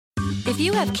If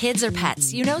you have kids or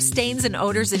pets, you know stains and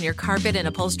odors in your carpet and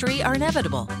upholstery are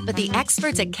inevitable, but the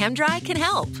experts at ChemDry can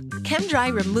help.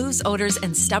 ChemDry removes odors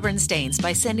and stubborn stains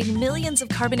by sending millions of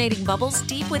carbonating bubbles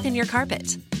deep within your carpet.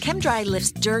 ChemDry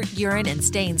lifts dirt, urine, and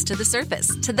stains to the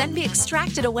surface to then be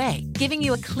extracted away, giving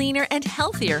you a cleaner and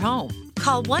healthier home.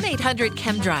 Call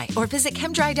 1-800-ChemDry or visit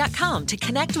chemdry.com to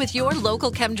connect with your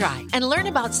local ChemDry and learn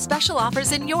about special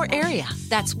offers in your area.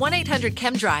 That's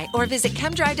 1-800-ChemDry or visit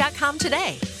chemdry.com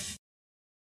today.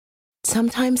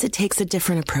 Sometimes it takes a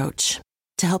different approach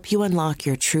to help you unlock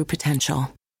your true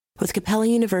potential. With Capella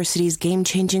University's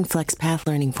game-changing FlexPath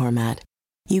learning format,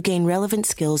 you gain relevant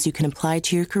skills you can apply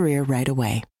to your career right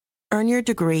away. Earn your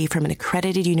degree from an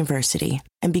accredited university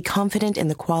and be confident in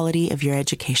the quality of your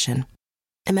education.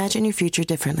 Imagine your future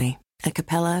differently at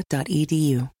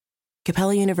capella.edu.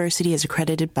 Capella University is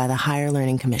accredited by the Higher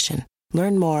Learning Commission.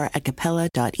 Learn more at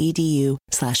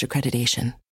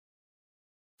capella.edu/accreditation.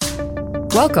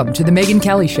 Welcome to The Megyn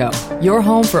Kelly Show, your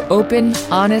home for open,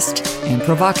 honest, and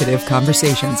provocative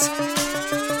conversations.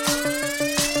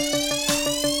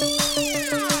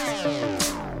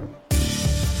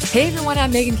 Hey everyone,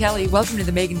 I'm Megyn Kelly. Welcome to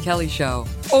The Megyn Kelly Show.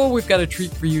 Oh, we've got a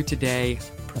treat for you today.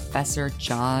 Professor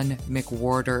John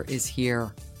McWhorter is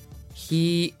here.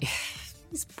 He's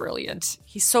brilliant.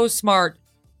 He's so smart.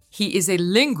 He is a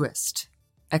linguist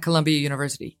at Columbia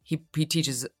University. He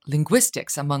teaches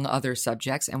linguistics, among other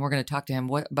subjects, and we're going to talk to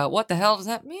him about what the hell does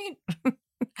that mean?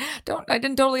 I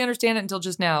didn't totally understand it until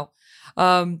just now.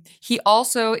 He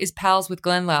also is pals with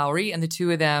Glenn Lowry, and the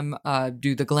two of them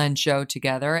do the Glenn Show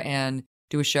together and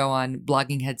do a show on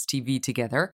Blogging Heads TV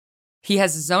together. He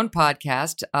has his own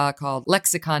podcast called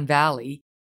Lexicon Valley,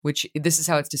 which this is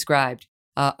how it's described.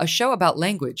 A show about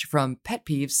language, from pet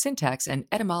peeves, syntax, and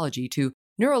etymology to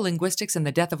neurolinguistics and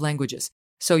the death of languages.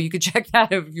 So you could check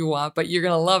that out if you want, but you're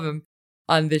going to love him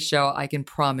on this show, I can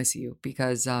promise you,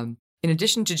 because in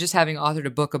addition to just having authored a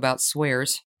book about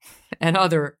swears and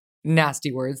other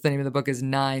nasty words, the name of the book is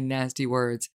 9 Nasty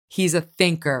Words, he's a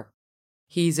thinker.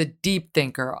 He's a deep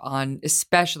thinker on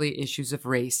especially issues of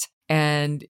race.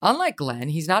 And unlike Glenn,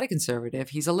 he's not a conservative,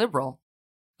 he's a liberal.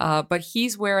 But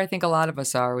he's where I think a lot of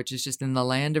us are, which is just in the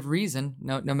land of reason.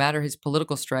 No matter his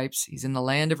political stripes, he's in the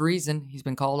land of reason. He's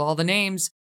been called all the names,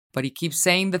 but he keeps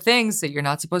saying the things that you're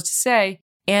not supposed to say,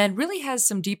 and really has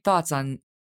some deep thoughts on,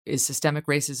 is systemic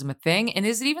racism a thing? And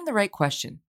is it even the right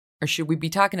question? Or should we be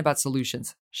talking about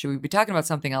solutions? Should we be talking about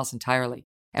something else entirely?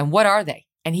 And what are they?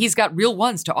 And he's got real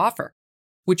ones to offer,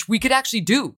 which we could actually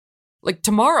do, like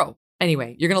tomorrow.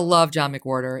 Anyway, you're going to love John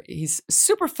McWhorter. He's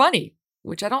super funny,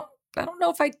 which I don't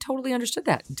know if I totally understood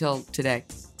that until today.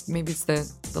 Maybe it's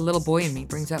the little boy in me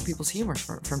brings out people's humor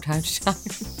from time to time,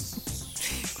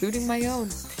 including my own.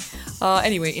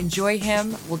 Anyway, enjoy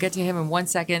him. We'll get to him in 1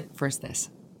 second. First, this.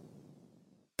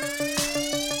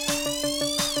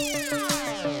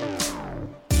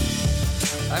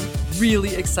 I'm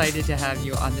really excited to have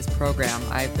you on this program.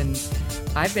 I've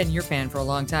been your fan for a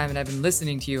long time, and I've been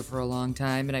listening to you for a long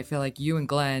time, and I feel like you and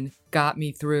Glenn got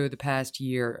me through the past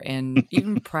year, and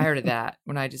even prior to that,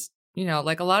 when I just,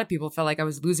 like a lot of people, felt like I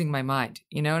was losing my mind,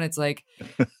 and it's like,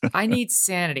 I need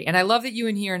sanity. And I love that you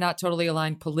and he are not totally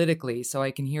aligned politically, so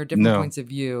I can hear different points of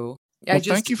view. Well,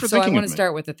 thank you for thinking of me. So I want to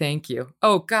start with a thank you.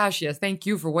 Oh, gosh, yes, thank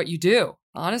you for what you do.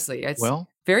 Honestly, it's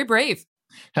very brave.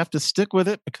 Have to stick with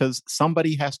it because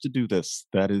somebody has to do this.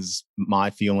 That is my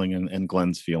feeling and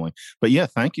Glenn's feeling. But yeah,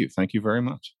 thank you. Thank you very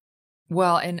much.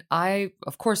 Well, and I,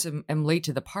 of course, am late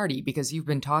to the party because you've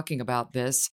been talking about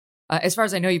this. As far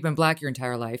as I know, you've been Black your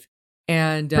entire life.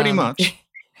 And pretty much.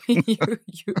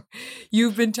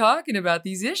 You've been talking about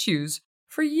these issues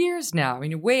for years now. I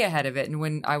mean, you're way ahead of it. And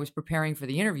when I was preparing for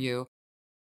the interview,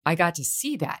 I got to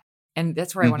see that. And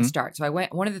that's where I want to start. So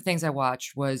one of the things I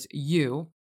watched was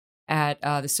you at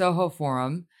the Soho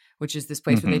Forum, which is this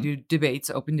place where they do debates,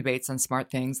 open debates on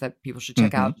smart things that people should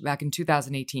check out, back in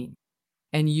 2018.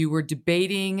 And you were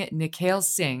debating Nikhil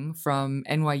Singh from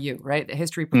NYU, right? The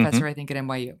history professor, I think, at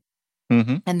NYU.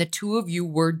 And the two of you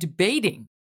were debating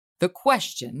the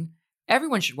question,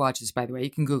 everyone should watch this, by the way,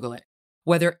 you can Google it,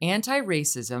 whether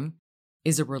anti-racism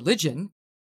is a religion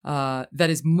that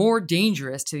is more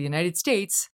dangerous to the United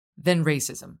States than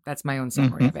racism. That's my own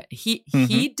summary of it.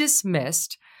 He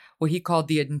dismissed what he called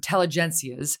the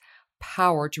intelligentsia's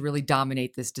power to really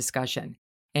dominate this discussion.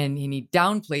 And he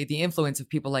downplayed the influence of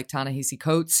people like Ta-Nehisi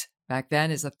Coates back then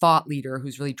as a thought leader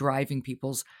who's really driving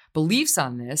people's beliefs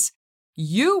on this.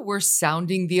 You were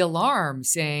sounding the alarm,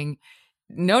 saying,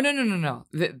 no.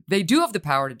 They do have the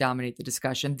power to dominate the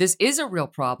discussion. This is a real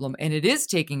problem, and it is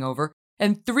taking over.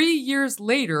 And 3 years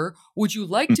later, would you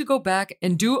like to go back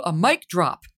and do a mic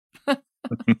drop?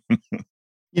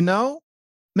 You know,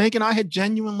 Megan, I had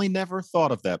genuinely never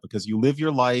thought of that because you live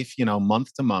your life,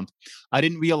 month to month. I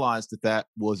didn't realize that that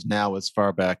was now as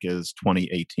far back as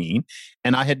 2018.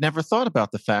 And I had never thought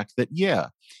about the fact that, yeah,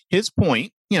 his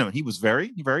point, he was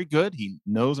very, very good. He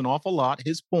knows an awful lot.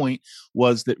 His point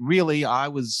was that really I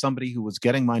was somebody who was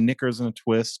getting my knickers in a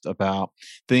twist about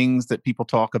things that people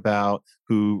talk about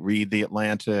who read The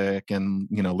Atlantic and,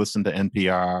 listen to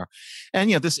NPR and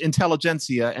this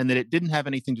intelligentsia, and that it didn't have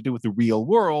anything to do with the real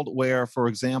world where, for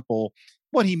example,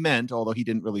 what he meant, although he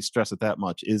didn't really stress it that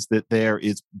much, is that there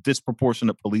is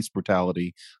disproportionate police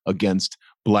brutality against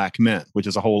Black men, which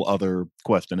is a whole other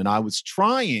question. And I was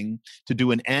trying to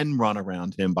do an end run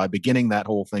around him by beginning that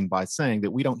whole thing by saying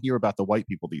that we don't hear about the white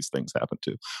people these things happen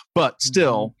to. But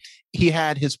still, he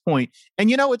had his point.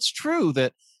 And it's true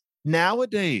that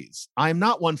nowadays, I'm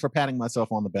not one for patting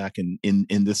myself on the back in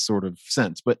this sort of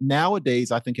sense, but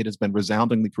nowadays I think it has been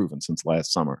resoundingly proven since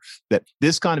last summer that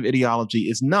this kind of ideology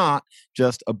is not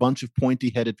just a bunch of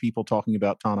pointy-headed people talking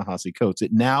about Ta-Nehisi Coates.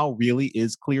 It now really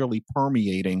is clearly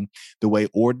permeating the way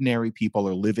ordinary people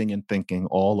are living and thinking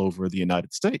all over the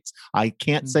United States. I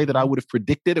can't say that I would have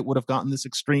predicted it would have gotten this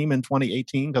extreme in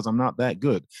 2018 because I'm not that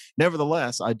good.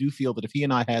 Nevertheless, I do feel that if he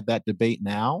and I had that debate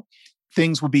now,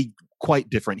 things would be quite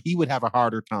different. He would have a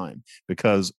harder time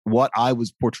because what I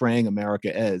was portraying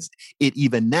America as, it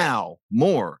even now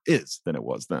more is than it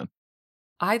was then.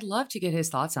 I'd love to get his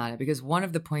thoughts on it because one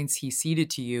of the points he ceded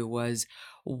to you was,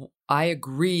 I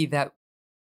agree that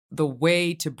the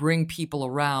way to bring people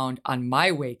around on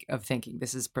my way of thinking,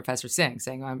 this is Professor Singh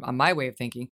saying on my way of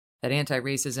thinking, that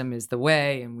anti-racism is the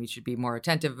way and we should be more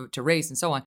attentive to race and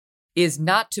so on, is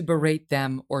not to berate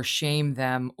them or shame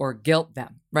them or guilt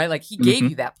them, right? Like he gave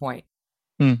you that point.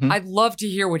 I'd love to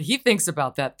hear what he thinks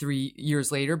about that 3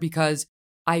 years later, because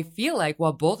I feel like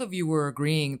while both of you were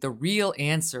agreeing, the real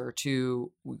answer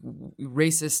to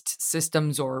racist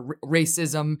systems or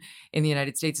racism in the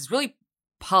United States is really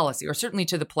policy, or certainly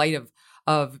to the plight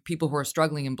of people who are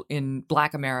struggling in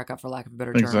Black America, for lack of a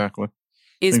better term. Exactly.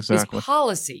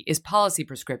 Is policy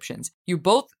prescriptions. You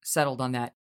both settled on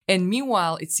that. And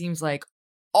meanwhile, it seems like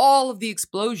all of the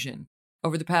explosion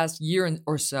over the past year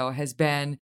or so has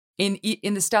been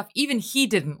in the stuff even he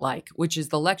didn't like, which is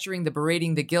the lecturing, the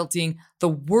berating, the guilting, the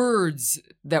words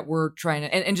that we're trying to,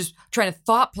 and just trying to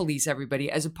thought police everybody,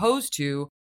 as opposed to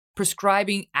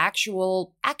prescribing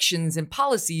actual actions and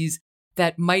policies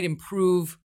that might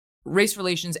improve race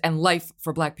relations and life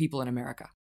for Black people in America.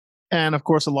 And of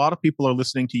course, a lot of people are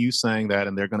listening to you saying that,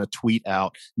 and they're going to tweet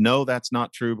out, no, that's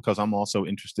not true because I'm also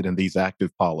interested in these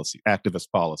activist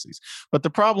policies. But the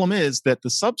problem is that the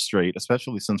substrate,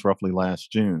 especially since roughly last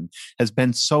June, has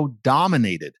been so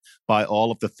dominated by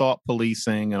all of the thought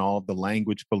policing and all of the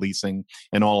language policing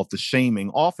and all of the shaming,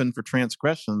 often for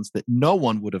transgressions that no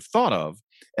one would have thought of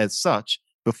as such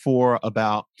before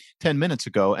about 10 minutes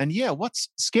ago. And yeah, what's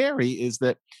scary is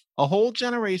that a whole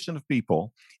generation of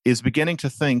people is beginning to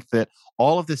think that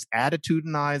all of this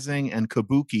attitudinizing and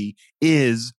kabuki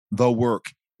is the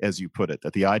work, as you put it,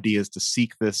 that the idea is to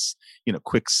seek this,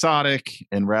 quixotic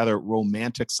and rather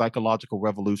romantic psychological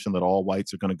revolution that all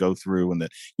whites are going to go through. And that,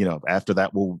 after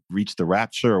that, we'll reach the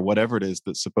rapture or whatever it is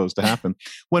that's supposed to happen.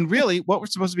 When really what we're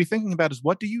supposed to be thinking about is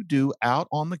what do you do out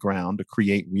on the ground to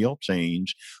create real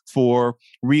change for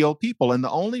real people? And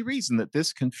the only reason that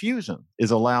this confusion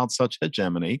is allowed such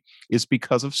hegemony is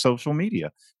because of social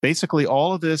media. Basically,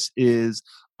 all of this is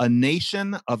a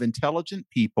nation of intelligent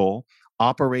people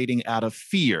operating out of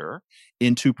fear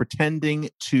into pretending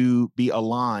to be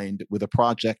aligned with a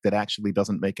project that actually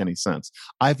doesn't make any sense.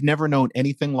 I've never known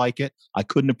anything like it. I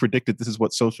couldn't have predicted this is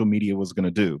what social media was going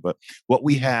to do. But what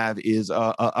we have is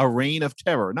a reign of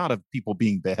terror, not of people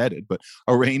being beheaded, but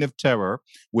a reign of terror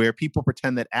where people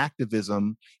pretend that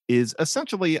activism is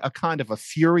essentially a kind of a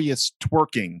furious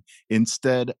twerking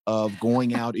instead of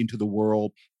going out into the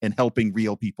world and helping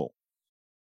real people.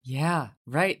 Yeah,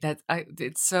 right.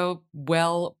 It's so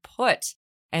well put.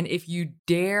 And if you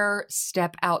dare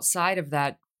step outside of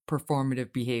that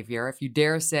performative behavior, if you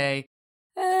dare say,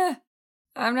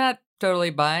 I'm not totally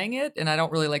buying it, and I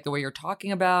don't really like the way you're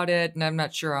talking about it, and I'm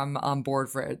not sure I'm on board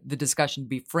for the discussion to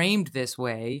be framed this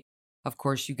way, of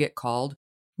course, you get called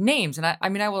names. And I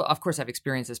mean, I will, of course, I've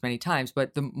experienced this many times,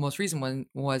 but the most recent one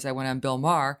was I went on Bill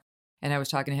Maher, and I was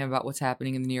talking to him about what's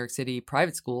happening in the New York City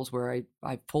private schools where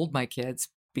I pulled my kids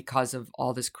because of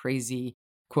all this crazy,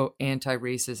 quote,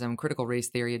 anti-racism, critical race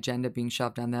theory agenda being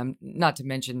shoved on them, not to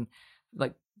mention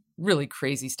like really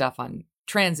crazy stuff on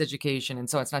trans education. And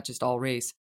so it's not just all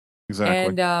race.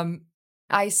 Exactly. And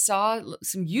I saw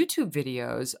some YouTube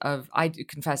videos of, I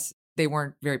confess they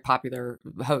weren't very popular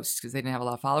hosts because they didn't have a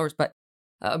lot of followers, but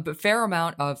a fair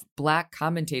amount of Black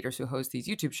commentators who host these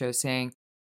YouTube shows saying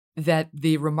that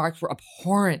the remarks were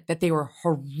abhorrent, that they were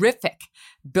horrific.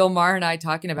 Bill Maher and I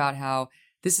talking about how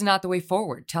this is not the way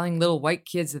forward. Telling little white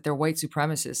kids that they're white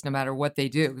supremacists, no matter what they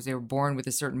do, because they were born with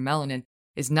a certain melanin,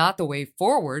 is not the way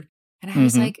forward. And I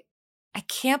was like, I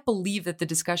can't believe that the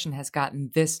discussion has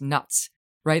gotten this nuts,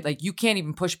 right? Like, you can't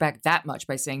even push back that much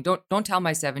by saying, don't tell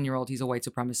my 7-year-old he's a white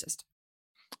supremacist.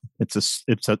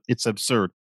 It's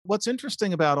absurd. What's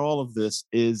interesting about all of this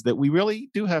is that we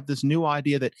really do have this new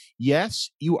idea that,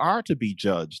 yes, you are to be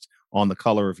judged on the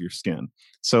color of your skin.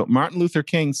 So Martin Luther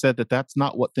King said that that's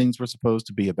not what things were supposed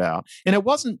to be about. And it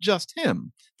wasn't just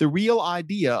him. The real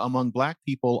idea among Black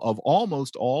people of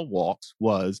almost all walks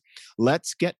was,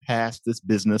 let's get past this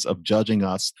business of judging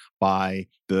us by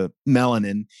the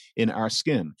melanin in our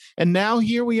skin. And now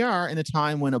here we are in a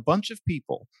time when a bunch of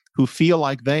people who feel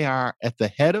like they are at the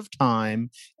head of time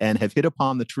and have hit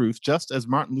upon the truth, just as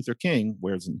Martin Luther King,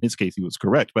 whereas in his case he was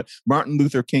correct, but Martin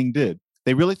Luther King did.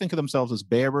 They really think of themselves as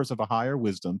bearers of a higher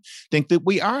wisdom, think that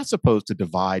we are supposed to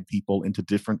divide people into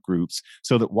different groups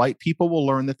so that white people will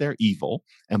learn that they're evil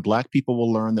and Black people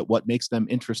will learn that what makes them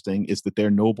interesting is that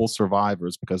they're noble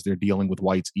survivors because they're dealing with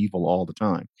whites' evil all the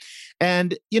time.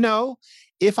 And,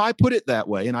 if I put it that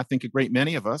way, and I think a great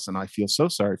many of us, and I feel so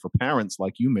sorry for parents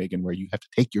like you, Megan, where you have to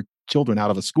take your children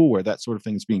out of a school where that sort of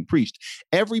thing is being preached.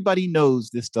 Everybody knows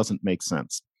this doesn't make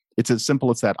sense. It's as simple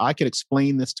as that. I could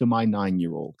explain this to my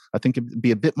 9-year-old. I think it'd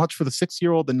be a bit much for the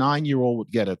 6-year-old. The 9-year-old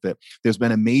would get it, that there's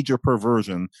been a major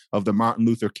perversion of the Martin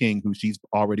Luther King who she's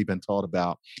already been taught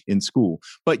about in school.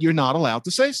 But you're not allowed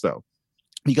to say so.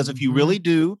 Because if you really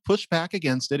do push back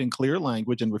against it in clear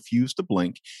language and refuse to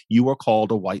blink, you are called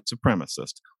a white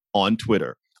supremacist on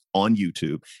Twitter, on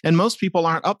YouTube. And most people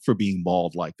aren't up for being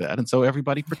mauled like that. And so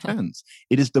everybody pretends.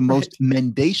 It is the most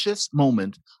mendacious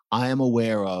moment I am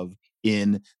aware of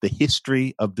in the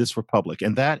history of this republic.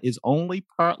 And that is only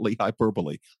partly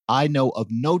hyperbole. I know of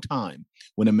no time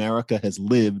when America has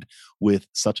lived with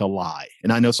such a lie.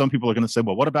 And I know some people are going to say,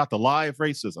 well, what about the lie of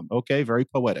racism? Okay, very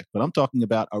poetic. But I'm talking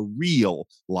about a real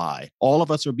lie. All of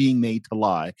us are being made to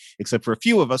lie, except for a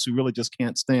few of us who really just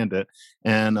can't stand it.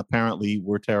 And apparently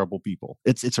we're terrible people.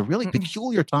 It's a really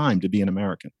peculiar time to be an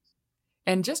American.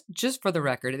 And just for the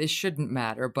record, this shouldn't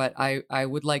matter, but I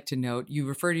would like to note, you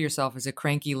refer to yourself as a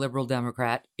cranky liberal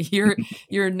Democrat. You're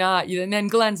not, and then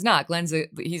Glenn's not.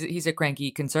 He's a cranky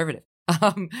conservative.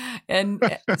 And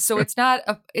so it's not,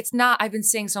 I've been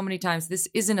saying so many times, this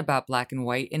isn't about black and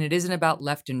white, and it isn't about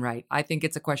left and right. I think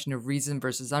it's a question of reason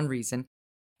versus unreason.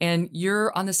 And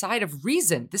you're on the side of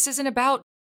reason. This isn't about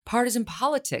partisan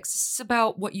politics. This is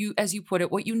about what you, as you put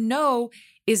it, what you know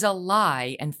is a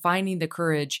lie, and finding the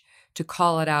courage to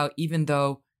call it out, even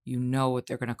though you know what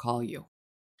they're going to call you.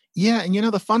 Yeah.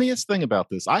 And the funniest thing about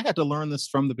this, I had to learn this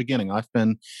from the beginning.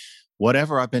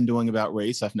 Whatever I've been doing about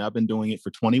race, I've now been doing it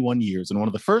for 21 years. And one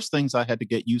of the first things I had to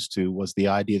get used to was the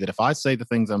idea that if I say the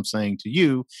things I'm saying to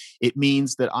you, it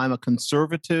means that I'm a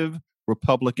conservative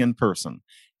Republican person.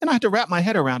 And I had to wrap my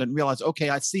head around it and realize, okay,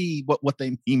 I see what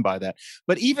they mean by that.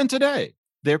 But even today,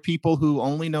 there are people who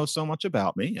only know so much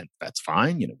about me, and that's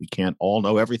fine. We can't all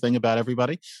know everything about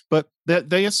everybody, but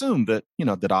they assume that,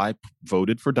 that I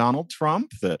voted for Donald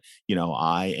Trump, that,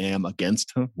 I am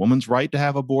against a woman's right to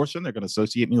have abortion. They're going to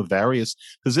associate me with various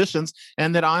positions,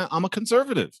 and that I'm a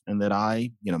conservative, and that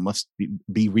I, must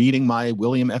be reading my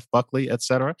William F. Buckley, et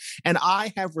cetera. And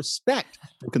I have respect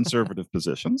for conservative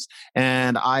positions.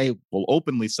 And I will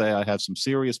openly say I have some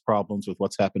serious problems with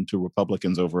what's happened to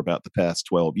Republicans over about the past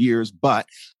 12 years, but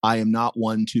I am not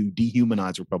one to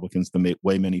dehumanize Republicans the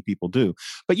way many people do.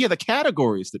 But yeah, the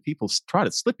categories that people try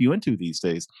to slip you into these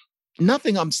days,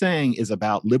 nothing I'm saying is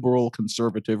about liberal,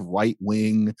 conservative, right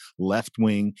wing, left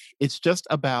wing. It's just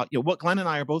about, what Glenn and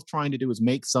I are both trying to do is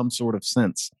make some sort of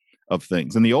sense of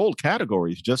things. And the old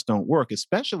categories just don't work,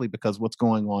 especially because what's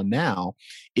going on now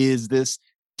is this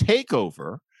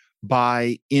takeover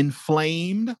by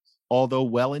inflamed, although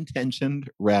well-intentioned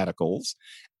radicals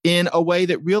in a way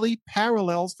that really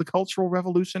parallels the Cultural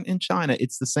Revolution in China.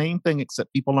 It's the same thing,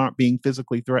 except people aren't being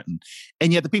physically threatened.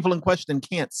 And yet the people in question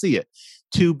can't see it.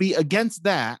 To be against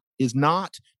that is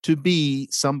not to be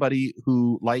somebody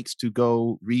who likes to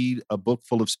go read a book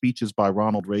full of speeches by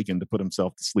Ronald Reagan to put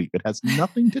himself to sleep. It has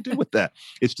nothing to do with that.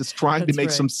 It's just trying to make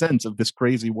some sense of this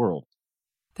crazy world.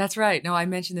 That's right. No, I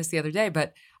mentioned this the other day,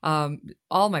 but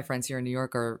all my friends here in New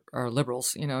York are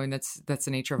liberals, and that's the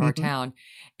nature of our town.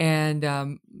 And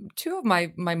two of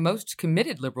my most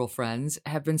committed liberal friends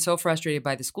have been so frustrated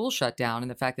by the school shutdown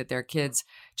and the fact that their kids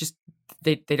just,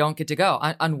 they don't get to go.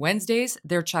 On Wednesdays,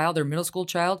 their middle school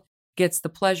child, gets the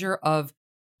pleasure of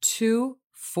 2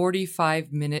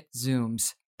 45-minute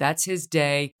Zooms. That's his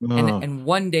day. Ugh, And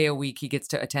one day a week, he gets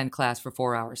to attend class for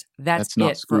 4 hours. That's that's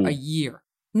not it for a school. year.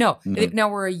 No, No. now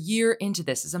we're a year into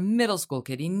this. As a middle school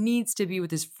kid, he needs to be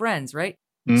with his friends, right?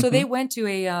 So Hmm. they went to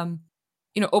a,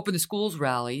 open the schools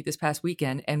rally this past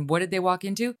weekend. And what did they walk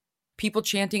into? People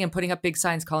chanting and putting up big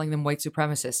signs calling them white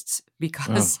supremacists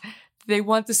because they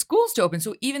want the schools to open.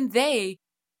 So even they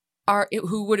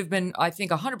who would have been, I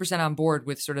think, 100% on board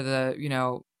with sort of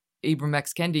the, Ibram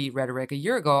X. Kendi rhetoric a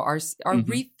year ago are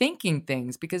rethinking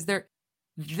things because the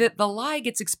lie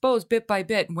gets exposed bit by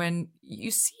bit when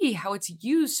you see how it's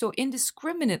used so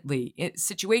indiscriminately,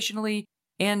 situationally,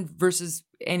 and versus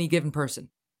any given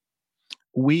person.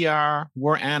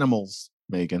 We're animals,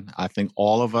 Megan. I think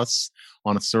all of us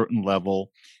on a certain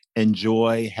level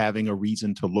enjoy having a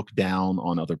reason to look down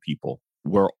on other people.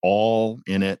 We're all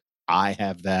in it. I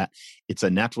have that. It's a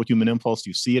natural human impulse.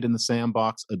 You see it in the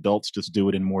sandbox. Adults just do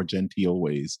it in more genteel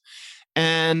ways.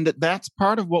 And that's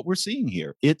part of what we're seeing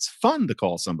here. It's fun to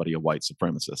call somebody a white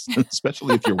supremacist,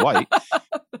 especially if you're white.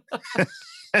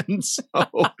 And so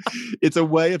it's a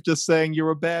way of just saying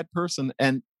you're a bad person.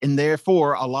 And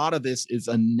therefore, a lot of this is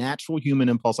a natural human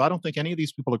impulse. I don't think any of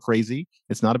these people are crazy.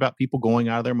 It's not about people going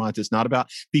out of their minds. It's not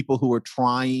about people who are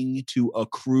trying to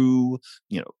accrue,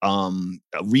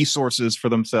 resources for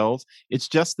themselves. It's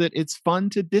just that it's fun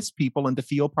to diss people and to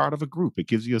feel part of a group. It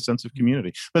gives you a sense of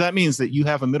community. But that means that you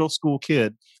have a middle school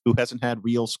kid who hasn't had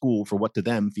real school for what to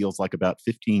them feels like about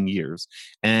 15 years.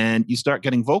 And you start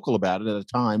getting vocal about it at a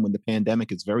time when the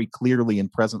pandemic is very clearly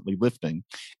and presently lifting.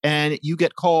 And you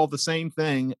get called the same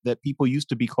thing that people used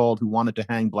to be called who wanted to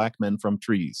hang black men from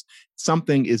trees.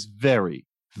 Something is very,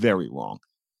 very wrong.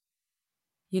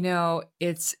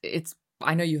 It's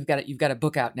I know you've got a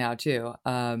book out now too.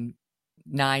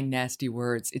 9 Nasty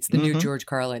Words. It's the new George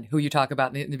Carlin, who you talk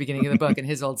about in the beginning of the book, and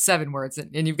his old 7 words,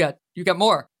 and you've got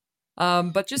more.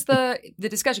 But just the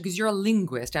discussion, because you're a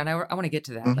linguist, and I want to get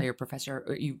to that. Like you're a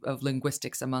professor of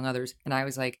linguistics, among others. And I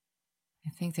was like, I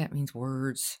think that means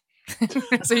words.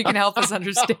 So you can help us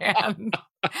understand.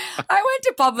 I went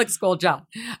to public school, John.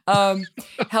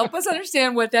 Help us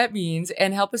understand what that means,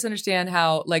 and help us understand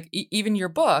how, like, even your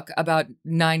book about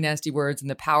 9 nasty words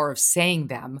and the power of saying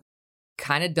them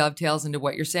kind of dovetails into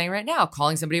what you're saying right now,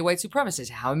 calling somebody a white supremacist,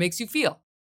 how it makes you feel.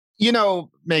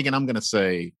 Megan, I'm going to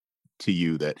say to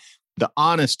you that the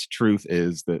honest truth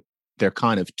is that they're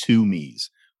kind of two me's.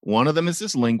 One of them is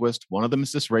this linguist. One of them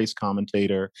is this race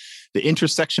commentator. The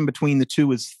intersection between the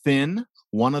two is thin.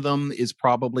 One of them is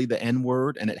probably the N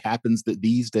word. And it happens that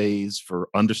these days, for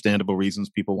understandable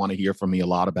reasons, people want to hear from me a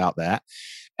lot about that.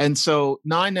 And so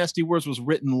 9 Nasty Words was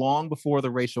written long before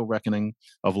the racial reckoning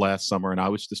of last summer. And I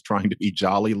was just trying to be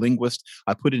jolly linguist.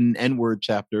 I put in an N-word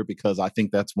chapter because I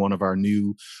think that's one of our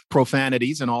new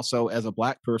profanities. And also, as a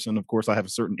black person, of course, I have a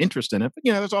certain interest in it. But,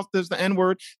 there's the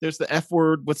N-word. There's the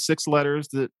F-word with 6 letters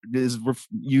that is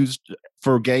used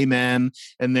for gay men.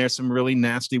 And there's some really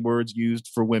nasty words used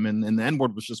for women. And the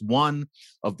N-word was just one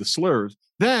of the slurs.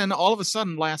 Then all of a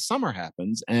sudden last summer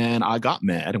happens and I got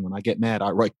mad. And when I get mad,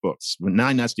 I write books.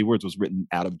 9 Nasty Words was written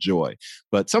out of joy.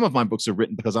 But some of my books are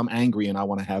written because I'm angry and I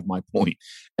want to have my point.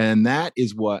 And that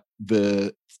is what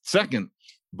the second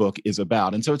book is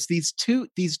about. And so it's these two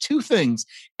things.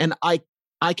 And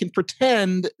I can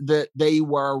pretend that they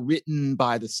were written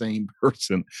by the same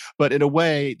person, but in a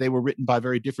way, they were written by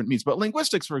very different means. But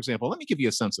linguistics, for example, let me give you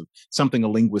a sense of something a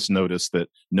linguist noticed that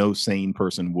no sane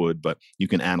person would, but you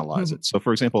can analyze it. So,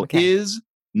 for example, is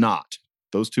not,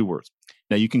 those 2 words.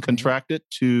 Now, you can contract it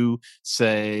to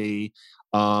say,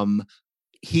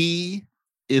 he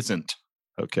isn't,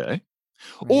 okay?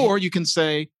 Right. Or you can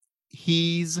say,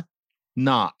 he's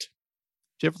not.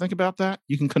 Do you ever think about that?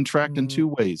 You can contract in 2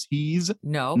 ways. He's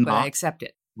no, not, but I accept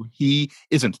it. He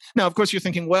isn't. Now, of course, you're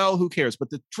thinking, well, who cares? But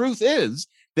the truth is,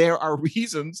 there are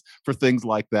reasons for things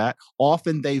like that.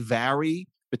 Often they vary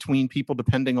between people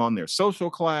depending on their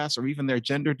social class or even their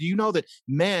gender. Do you know that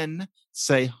men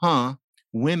say,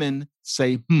 women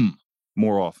say,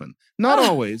 more often? Not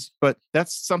always, but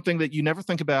that's something that you never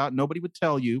think about. Nobody would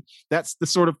tell you. That's the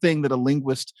sort of thing that a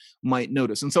linguist might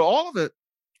notice. And so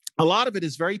a lot of it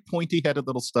is very pointy-headed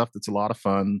little stuff that's a lot of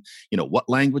fun. What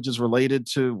language is related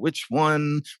to which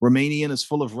one? Romanian is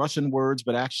full of Russian words,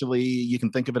 but actually you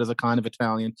can think of it as a kind of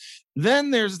Italian.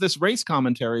 Then there's this race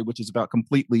commentary, which is about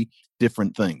completely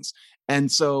different things. And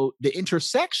so the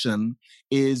intersection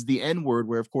is the N word,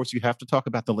 where, of course, you have to talk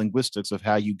about the linguistics of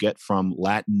how you get from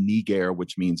Latin niger,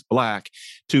 which means black,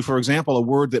 to, for example, a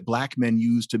word that black men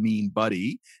use to mean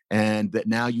buddy, and that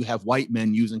now you have white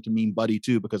men using to mean buddy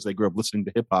too, because they grew up listening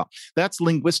to hip hop. That's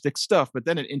linguistic stuff. But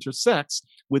then it intersects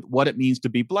with what it means to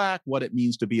be black, what it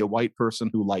means to be a white person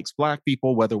who likes black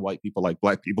people, whether white people like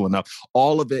black people enough.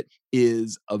 All of it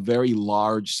is a very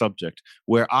large subject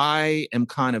where I am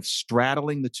kind of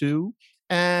straddling the two.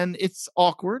 And it's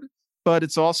awkward, but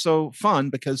it's also fun,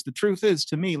 because the truth is,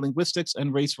 to me, linguistics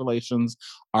and race relations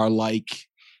are like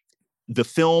the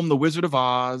film The Wizard of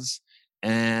Oz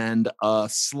and a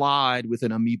slide with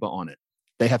an amoeba on it.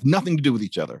 They have nothing to do with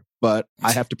each other, but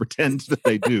I have to pretend that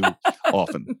they do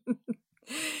often.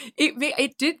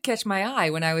 It did catch my eye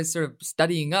when I was sort of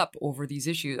studying up over these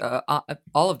issues,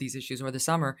 all of these issues over the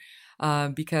summer,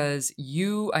 because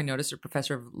I noticed, are a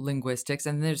professor of linguistics,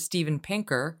 and there's Steven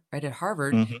Pinker, right, at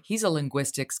Harvard. Mm-hmm. He's a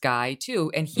linguistics guy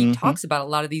too, and he talks about a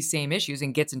lot of these same issues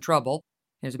and gets in trouble.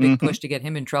 There's a big push to get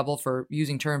him in trouble for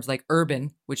using terms like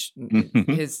urban, which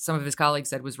some of his colleagues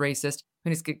said was racist. I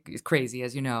mean, it's crazy,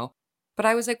 as you know. But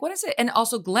I was like, what is it? And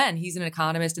also Glenn, he's an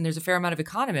economist, and there's a fair amount of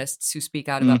economists who speak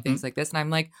out about things like this. And I'm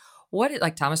like,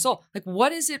 like Thomas Sowell, like,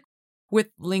 what is it with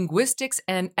linguistics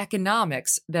and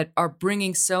economics that are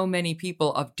bringing so many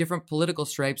people of different political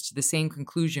stripes to the same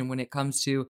conclusion when it comes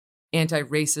to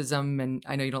anti-racism? And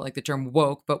I know you don't like the term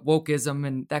woke, but wokeism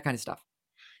and that kind of stuff.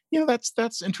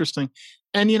 That's interesting.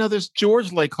 And, there's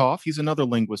George Lakoff. He's another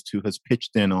linguist who has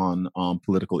pitched in on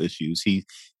political issues.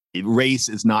 Race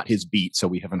is not his beat, so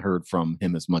we haven't heard from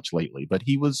him as much lately. But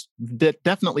he was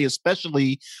definitely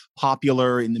especially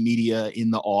popular in the media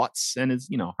in the aughts, and is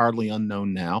hardly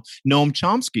unknown now. Noam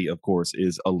Chomsky, of course,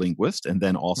 is a linguist, and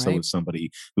then also is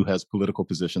somebody who has political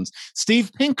positions.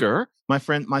 Steve Pinker, my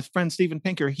friend Steven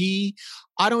Pinker,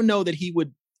 I don't know that he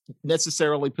would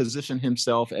necessarily position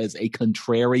himself as a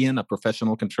contrarian, a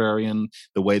professional contrarian,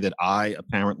 the way that I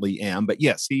apparently am. But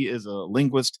yes, he is a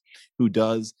linguist who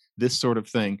does this sort of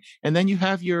thing. And then you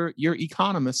have your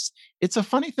economists. It's a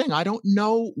funny thing. I don't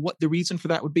know what the reason for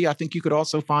that would be. I think you could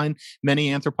also find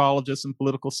many anthropologists and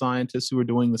political scientists who are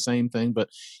doing the same thing. But,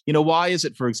 why is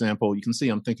it, for example, you can see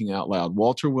I'm thinking out loud,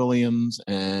 Walter Williams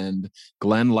and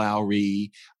Glenn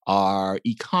Lowry are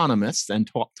economists, and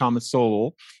Thomas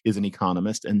Sowell is an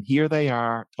economist. And here they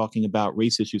are talking about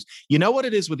race issues. You know what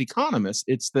it is with economists?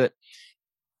 It's that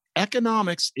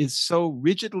economics is so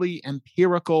rigidly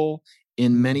empirical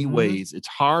in many ways. It's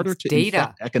harder to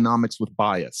infect economics with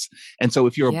bias. And so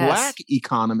if you're a black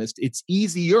economist, it's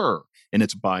easier, and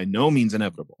it's by no means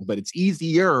inevitable, but it's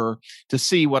easier to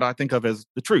see what I think of as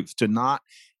the truth, to not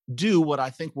do what I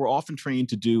think we're often trained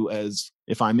to do as,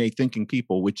 if I may, thinking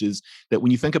people, which is that when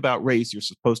you think about race, you're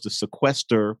supposed to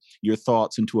sequester your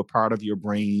thoughts into a part of your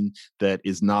brain that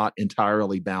is not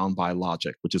entirely bound by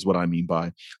logic, which is what I mean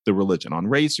by the religion. On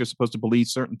race, you're supposed to believe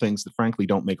certain things that frankly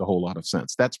don't make a whole lot of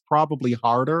sense. That's probably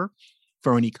harder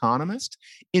for an economist.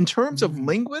 In terms of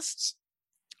linguists,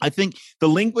 I think the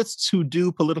linguists who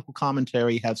do political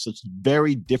commentary have such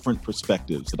very different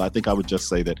perspectives that I think I would just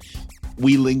say that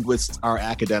we linguists are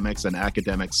academics, and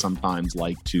academics sometimes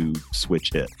like to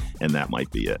switch hit, and that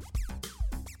might be it.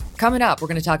 Coming up, we're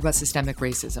going to talk about systemic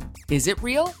racism. Is it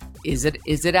real? Is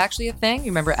it actually a thing?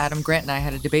 You remember Adam Grant and I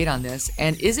had a debate on this.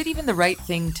 And is it even the right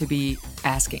thing to be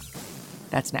asking?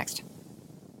 That's next.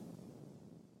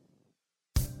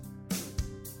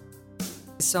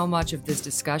 So much of this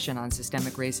discussion on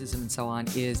systemic racism and so on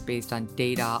is based on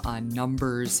data, on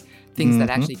numbers, things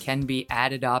that actually can be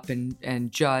added up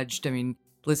and judged. I mean,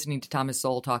 listening to Thomas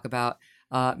Sowell talk about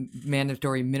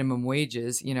mandatory minimum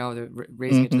wages,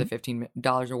 raising it to the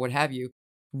 $15 or what have you,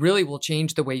 really will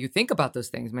change the way you think about those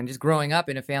things. I mean, just growing up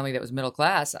in a family that was middle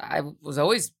class, I was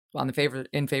always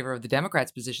in favor of the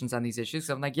Democrats' positions on these issues.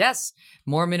 So I'm like, yes,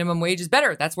 more minimum wage is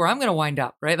better. That's where I'm going to wind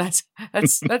up, right? That's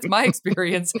my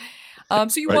experience. So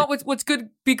you want what's good,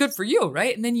 be good for you,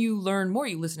 right? And then you learn more.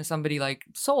 You listen to somebody like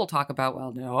Sowell talk about,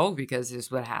 well, no, because this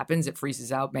is what happens. It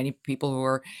freezes out many people who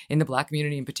are in the Black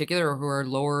community in particular, or who are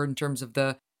lower in terms of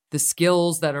the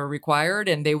skills that are required,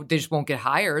 and they just won't get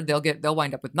hired. They'll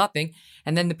wind up with nothing.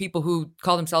 And then the people who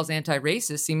call themselves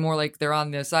anti-racist seem more like they're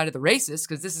on the side of the racists,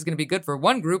 because this is going to be good for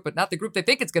one group, but not the group they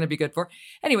think it's going to be good for.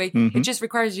 Anyway, it just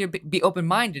requires you to be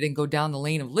open-minded and go down the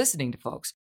lane of listening to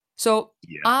folks. So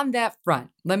on that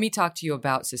front, let me talk to you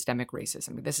about systemic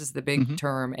racism. This is the big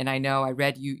term. And I know I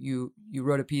read you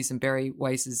wrote a piece in Barry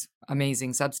Weiss's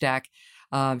amazing Substack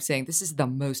saying this is the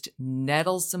most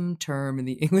nettlesome term in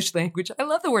the English language. I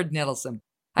love the word nettlesome.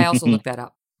 I also looked that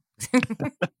up.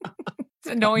 It's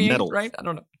annoying, right? I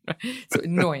don't know. So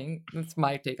annoying. That's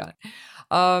my take on it.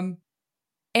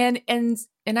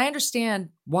 And I understand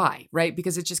why, right?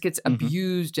 Because it just gets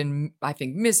abused and I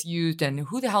think misused, and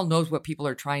who the hell knows what people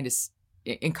are trying to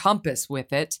encompass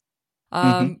with it.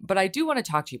 But I do want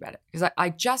to talk to you about it because I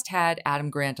just had Adam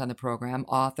Grant on the program,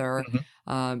 author.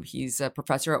 He's a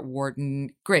professor at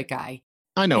Wharton, great guy.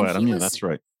 I know Adam. Yeah, that's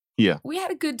right. Yeah. We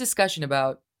had a good discussion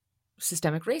about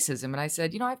systemic racism. And I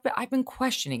said, I've been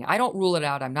questioning. I don't rule it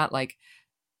out. I'm not like,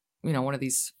 one of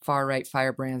these far right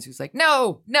firebrands who's like,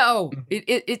 no,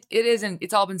 it isn't.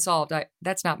 It's all been solved.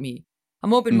 That's not me.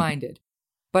 I'm open-minded,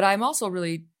 but I'm also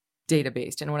really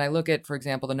data-based. And when I look at, for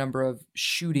example, the number of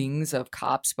shootings of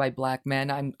cops by Black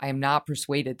men, I am not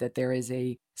persuaded that there is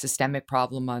a systemic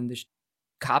problem on the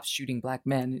cops shooting Black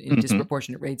men in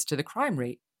disproportionate rates to the crime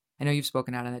rate. I know you've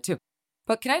spoken out on that too.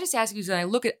 But can I just ask you, when I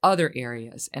look at other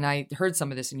areas, and I heard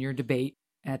some of this in your debate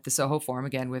at the Soho Forum,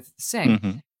 again, with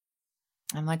Singh,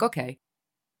 I'm like, okay,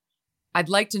 I'd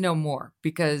like to know more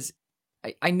because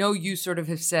I know you sort of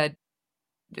have said,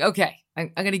 okay,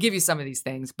 I'm going to give you some of these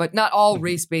things, but not all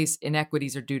race-based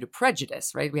inequities are due to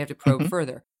prejudice, right? We have to probe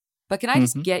further. But can I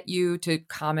just get you to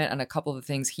comment on a couple of the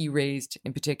things he raised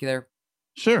in particular?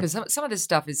 Sure. Because some of this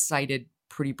stuff is cited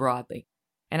pretty broadly.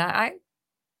 And I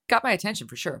got my attention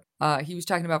for sure. He was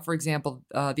talking about, for example,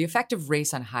 the effect of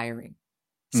race on hiring,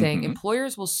 saying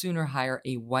employers will sooner hire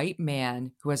a white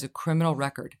man who has a criminal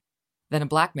record than a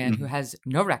Black man who has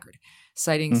no record,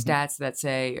 citing stats that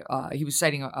say, he was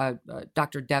citing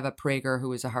Dr. Deva Prager,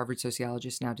 who is a Harvard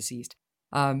sociologist, now deceased.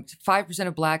 5%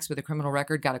 of Blacks with a criminal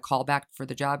record got a callback for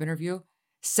the job interview.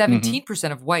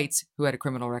 17% of whites who had a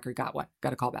criminal record got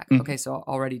a callback. Okay, so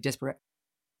already disparate.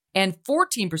 And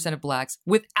 14% of Blacks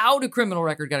without a criminal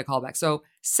record got a callback. So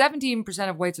 17%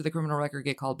 of whites with a criminal record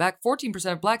get called back. 14%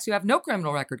 of Blacks who have no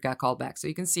criminal record got called back. So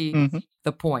you can see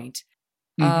the point.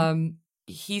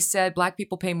 He said Black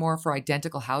people pay more for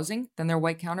identical housing than their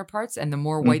white counterparts. And the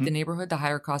more white the neighborhood, the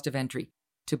higher cost of entry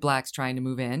to Blacks trying to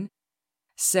move in.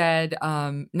 Said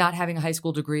not having a high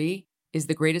school degree is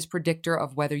the greatest predictor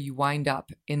of whether you wind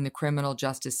up in the criminal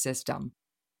justice system.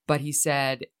 But he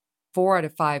said 4 out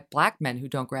of 5 Black men who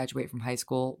don't graduate from high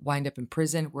school wind up in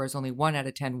prison, whereas only 1 out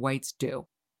of 10 whites do.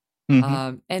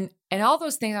 And all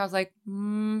those things, I was like,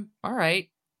 all right,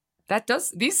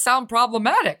 these sound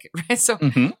problematic, right? So,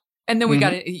 and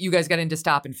then you guys got into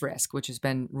stop and frisk, which has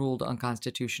been ruled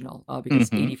unconstitutional because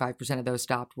 85% of those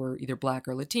stopped were either Black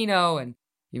or Latino. And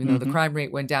even though the crime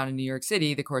rate went down in New York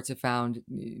City, the courts have found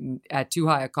at too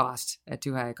high a cost. And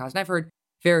I've heard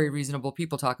very reasonable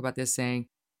people talk about this, saying,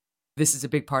 this is a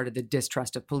big part of the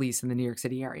distrust of police in the New York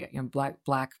City area.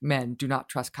 Black men do not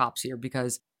trust cops here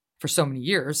because for so many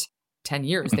years, 10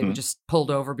 years, they were just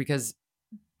pulled over because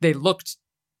they looked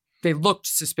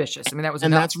suspicious. I mean, that was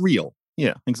and enough. that's real.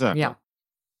 Yeah, exactly. Yeah.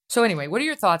 So anyway, what are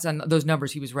your thoughts on those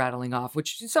numbers he was rattling off,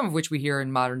 some of which we hear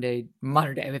in modern day,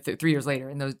 3 years later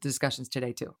in those discussions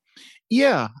today too?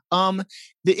 Yeah. The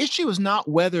issue is not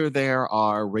whether there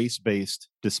are race-based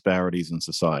disparities in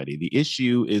society. The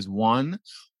issue is, 1,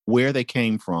 where they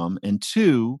came from, and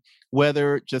 2,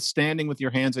 whether just standing with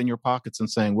your hands in your pockets and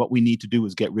saying what we need to do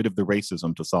is get rid of the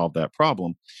racism to solve that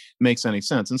problem makes any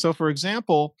sense. And so, for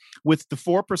example, with the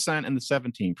 4% and the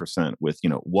 17%, with,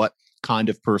 what kind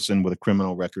of person with a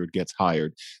criminal record gets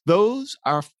hired, those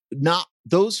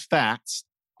facts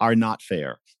are not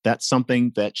fair. That's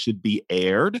something that should be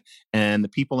aired, and the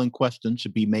people in question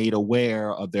should be made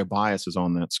aware of their biases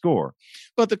on that score.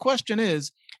 But the question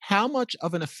is, how much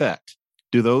of an effect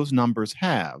do those numbers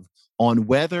have on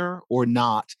whether or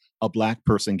not a Black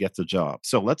person gets a job?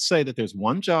 So let's say that there's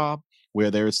one job where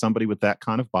there is somebody with that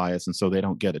kind of bias, and so they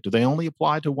don't get it. Do they only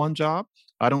apply to one job?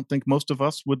 I don't think most of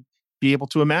us would be able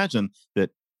to imagine that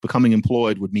becoming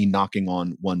employed would mean knocking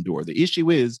on one door. The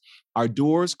issue is, are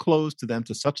doors closed to them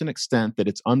to such an extent that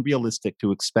it's unrealistic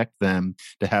to expect them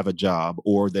to have a job,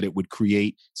 or that it would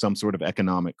create some sort of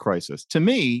economic crisis? To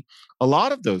me, a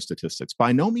lot of those statistics,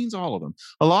 by no means all of them,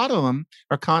 a lot of them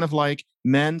are kind of like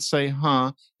men say,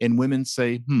 huh, and women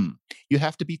say, You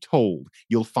have to be told.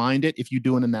 You'll find it if you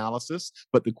do an analysis.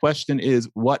 But the question is,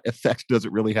 what effect does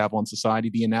it really have on society?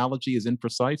 The analogy is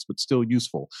imprecise, but still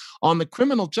useful. On the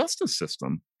criminal justice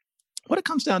system, what it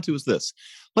comes down to is this.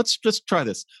 Let's just try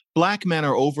this. Black men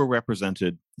are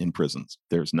overrepresented in prisons.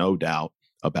 There's no doubt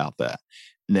about that.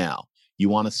 Now, you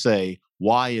want to say,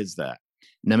 why is that?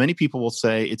 Now, many people will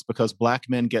say it's because Black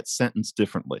men get sentenced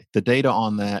differently. The data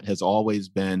on that has always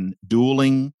been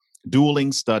dueling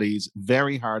studies,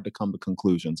 very hard to come to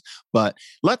conclusions. But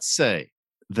let's say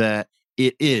that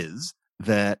it is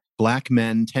that Black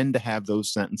men tend to have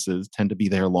those sentences, tend to be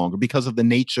there longer because of the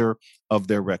nature of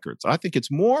their records. I think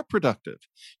it's more productive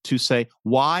to say,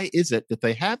 why is it that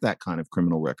they have that kind of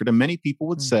criminal record? And many people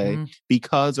would say,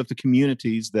 because of the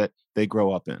communities that they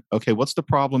grow up in. Okay, what's the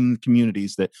problem in the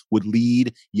communities that would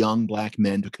lead young Black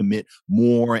men to commit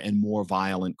more and more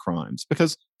violent crimes?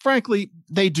 Because frankly,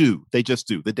 they do. They just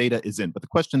do. The data is in. But the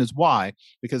question is why?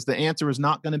 Because the answer is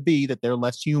not going to be that they're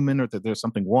less human or that there's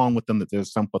something wrong with them, that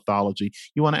there's some pathology.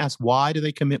 You want to ask, why do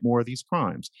they commit more of these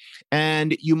crimes?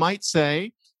 And you might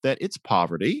say that it's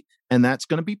poverty, and that's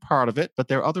going to be part of it. But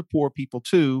there are other poor people,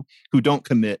 too, who don't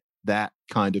commit that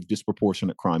kind of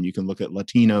disproportionate crime. You can look at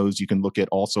Latinos. You can look at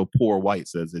also poor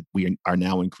whites, as we are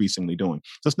now increasingly doing.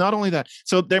 So it's not only that.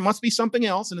 So there must be something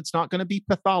else, and it's not going to be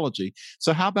pathology.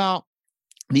 So how about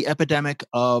the epidemic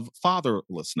of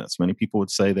fatherlessness? Many people would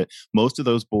say that most of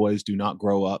those boys do not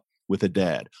grow up with a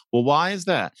dad. Well, why is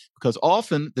that? Because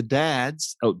often the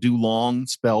dads do long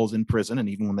spells in prison, and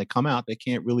even when they come out, they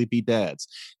can't really be dads.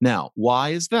 Now, why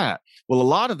is that? Well, a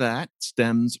lot of that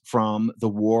stems from the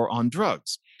war on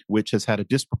drugs, which has had a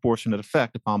disproportionate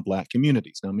effect upon Black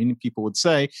communities. Now, many people would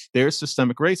say there's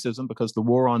systemic racism because the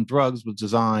war on drugs was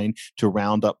designed to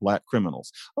round up Black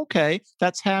criminals. Okay,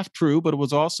 that's half true, but it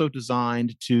was also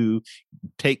designed to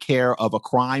take care of a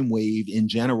crime wave in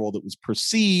general that was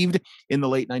perceived in the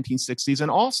late 1960s. And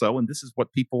also, and this is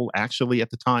what people actually at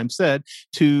the time said,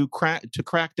 to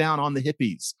crack down on the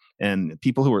hippies and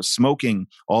people who are smoking,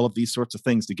 all of these sorts of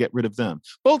things, to get rid of them.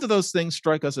 Both of those things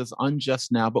strike us as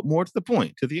unjust now, but more to the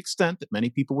point, to the extent that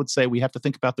many people would say we have to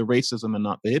think about the racism and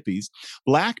not the hippies.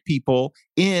 Black people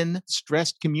in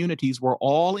stressed communities were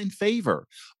all in favor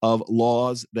of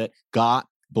laws that got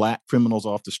Black criminals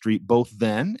off the street, both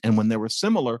then and when there were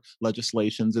similar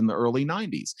legislations in the early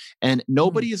 90s. And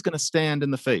nobody is going to stand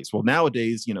in the face. Well,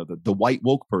 nowadays, you know, the white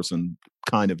woke person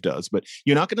kind of does, but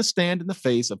you're not going to stand in the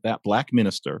face of that Black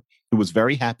minister who was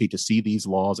very happy to see these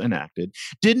laws enacted,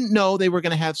 didn't know they were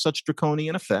going to have such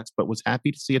draconian effects, but was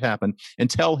happy to see it happen, and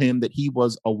tell him that he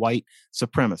was a white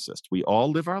supremacist. We all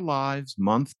live our lives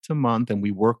month to month, and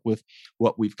we work with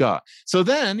what we've got. So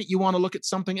then you want to look at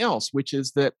something else, which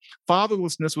is that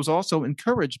fatherlessness was also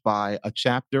encouraged by a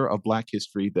chapter of Black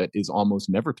history that is almost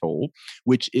never told,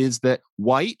 which is that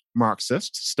white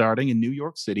Marxists, starting in New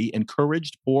York City,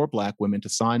 encouraged poor Black women to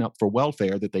sign up for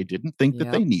welfare that they didn't think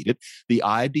that they needed. The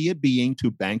idea being to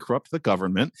bankrupt the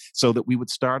government so that we would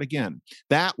start again.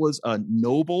 That was a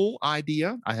noble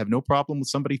idea. I have no problem with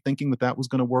somebody thinking that that was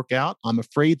going to work out. I'm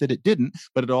afraid that it didn't,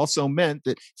 but it also meant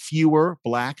that fewer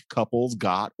Black couples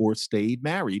got or stayed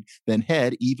married than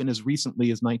had even as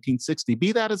recently as 1960.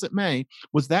 Be that as it may,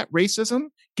 was that racism,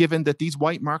 given that these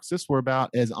white Marxists were about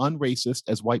as unracist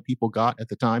as white people got at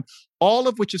the time? All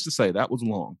of which is to say, that was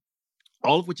long.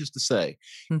 All of which is to say,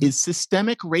 is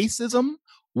systemic racism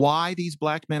why these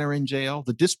Black men are in jail?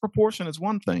 The disproportion is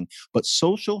one thing, but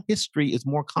social history is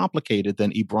more complicated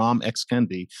than Ibram X.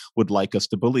 Kendi would like us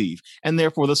to believe. And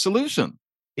therefore, the solution,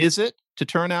 is it to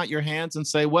turn out your hands and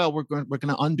say, well, we're going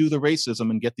to undo the racism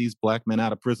and get these Black men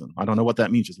out of prison? I don't know what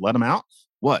that means. Just let them out?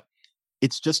 What?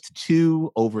 It's just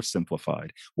too oversimplified.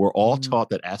 We're all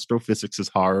taught that astrophysics is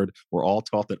hard. We're all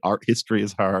taught that art history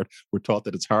is hard. We're taught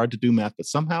that it's hard to do math. But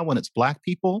somehow when it's Black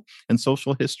people and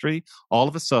social history, all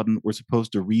of a sudden we're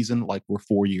supposed to reason like we're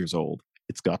 4 years old.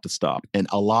 It's got to stop. And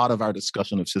a lot of our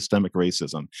discussion of systemic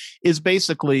racism is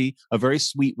basically a very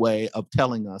sweet way of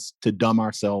telling us to dumb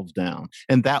ourselves down.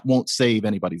 And that won't save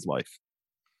anybody's life.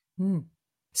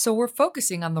 So we're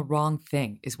focusing on the wrong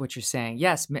thing, is what you're saying.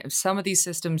 Yes, some of these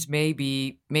systems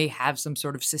may have some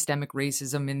sort of systemic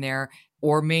racism in there,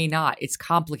 or may not. It's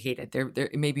complicated.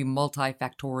 It may be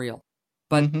multifactorial.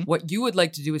 But what you would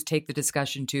like to do is take the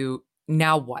discussion to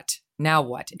now what? Now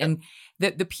what? Yep. And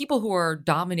the people who are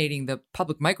dominating the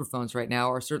public microphones right now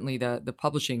are certainly the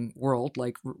publishing world,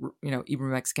 like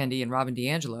Ibram X. Kendi and Robin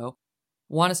DiAngelo,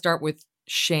 want to start with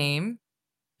shame.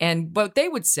 And what they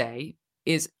would say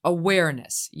is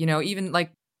awareness. Even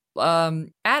like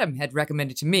Adam had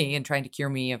recommended to me in trying to cure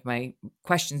me of my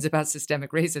questions about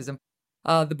systemic racism,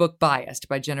 the book Biased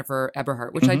by Jennifer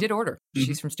Eberhardt, which I did order.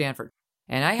 She's from Stanford.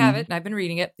 And I have it, and I've been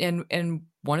reading it. And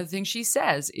one of the things she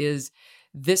says is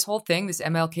this whole thing, this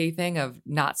MLK thing of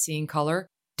not seeing color,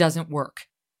 doesn't work.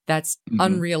 That's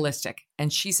unrealistic.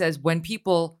 And she says when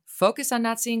people focus on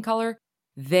not seeing color,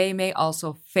 they may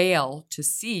also fail to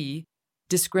see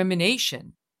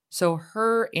discrimination. So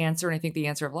her answer, and I think the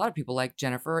answer of a lot of people like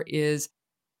Jennifer, is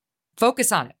focus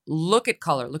on it. Look at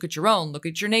color. Look at your own. Look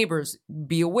at your neighbors.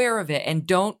 Be aware of it. And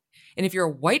if you're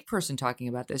a white person talking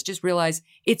about this, just realize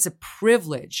it's a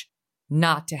privilege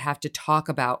not to have to talk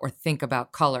about or think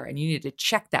about color. And you needed to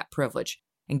check that privilege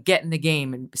and get in the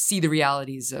game and see the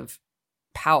realities of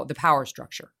the power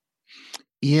structure.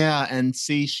 Yeah, and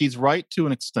see, she's right to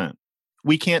an extent.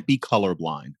 We can't be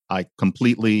colorblind. I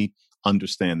completely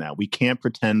understand that. We can't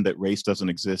pretend that race doesn't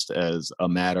exist as a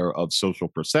matter of social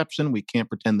perception. We can't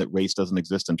pretend that race doesn't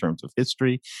exist in terms of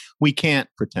history. We can't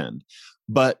pretend.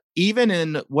 But even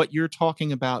in what you're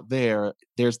talking about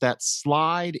there's that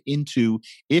slide into,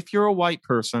 if you're a white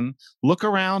person, look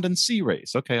around and see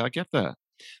race. Okay, I get that.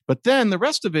 But then the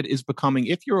rest of it is becoming,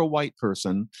 if you're a white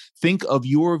person, think of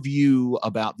your view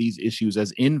about these issues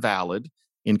as invalid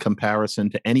in comparison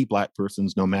to any black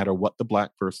person's, no matter what the black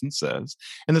person says.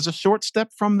 And there's a short step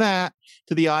from that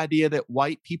to the idea that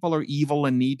white people are evil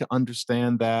and need to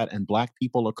understand that, and black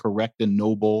people are correct and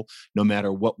noble no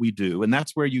matter what we do. And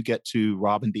that's where you get to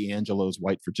Robin DiAngelo's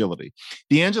White Fragility.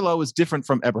 DiAngelo is different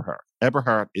from Eberhard.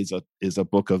 Eberhard is a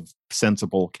book of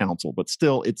sensible counsel, but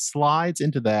still it slides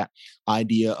into that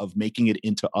idea of making it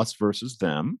into us versus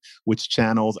them, which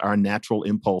channels our natural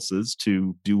impulses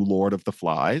to do Lord of the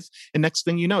Flies. And next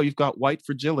thing you know, you've got white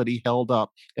fragility held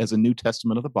up as a New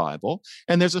Testament of the Bible.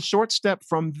 And there's a short step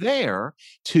from there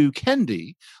to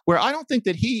Kendi, where I don't think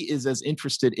that he is as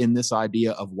interested in this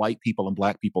idea of white people and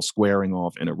black people squaring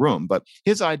off in a room. But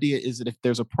his idea is that if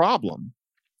there's a problem,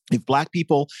 if black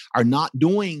people are not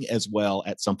doing as well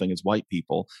at something as white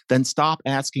people, then stop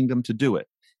asking them to do it.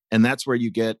 And that's where you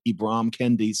get Ibram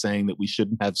Kendi saying that we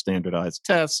shouldn't have standardized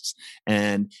tests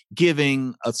and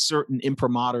giving a certain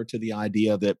imprimatur to the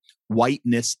idea that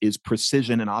whiteness is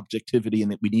precision and objectivity and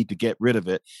that we need to get rid of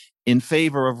it, in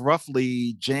favor of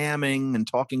roughly jamming and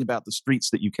talking about the streets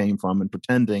that you came from and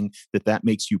pretending that that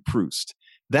makes you Proust.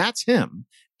 That's him.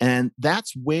 And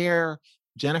that's where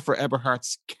Jennifer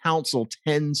Eberhardt's counsel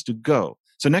tends to go.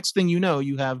 So next thing you know,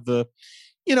 you have a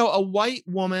white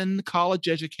woman, college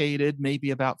educated,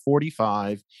 maybe about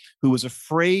 45, who was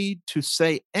afraid to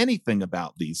say anything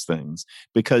about these things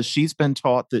because she's been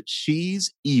taught that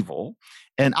she's evil.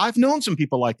 And I've known some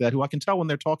people like that who I can tell when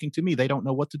they're talking to me, they don't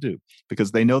know what to do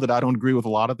because they know that I don't agree with a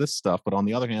lot of this stuff. But on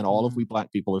the other hand, all of we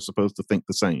black people are supposed to think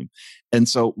the same. And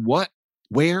so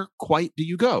where quite do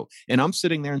you go? And I'm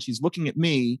sitting there and she's looking at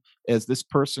me as this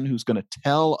person who's going to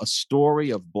tell a story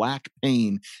of black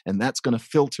pain. And that's going to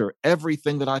filter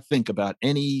everything that I think about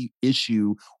any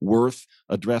issue worth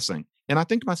addressing. And I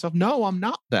think to myself, no, I'm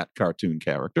not that cartoon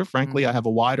character. Frankly, I have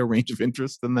a wider range of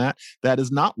interests than that. That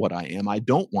is not what I am. I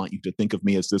don't want you to think of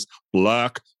me as this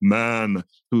black man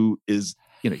who is,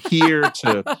 here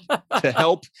to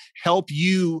help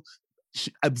you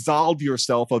absolve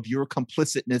yourself of your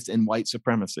complicitness in white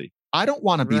supremacy. I don't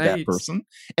want to be that person.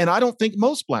 And I don't think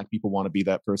most black people want to be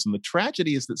that person. The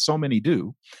tragedy is that so many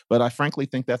do. But I frankly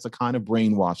think that's a kind of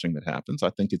brainwashing that happens. I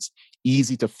think it's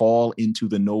easy to fall into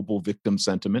the noble victim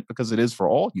sentiment because it is for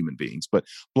all human beings. But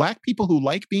black people who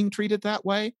like being treated that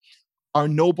way are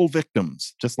noble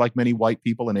victims, just like many white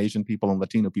people and Asian people and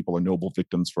Latino people are noble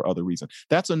victims for other reasons.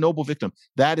 That's a noble victim.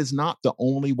 That is not the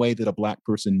only way that a black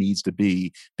person needs to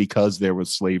be because there was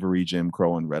slavery, Jim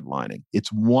Crow, and redlining. It's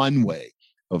one way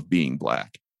of being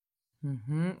black.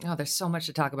 Mm-hmm. Oh, there's so much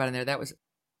to talk about in there. That was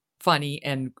funny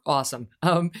and awesome.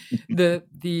 I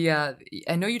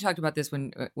know you talked about this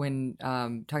when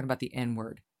talking about the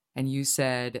N-word, and you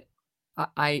said,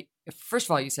 first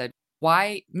of all, you said,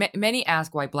 many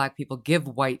ask why black people give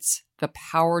whites the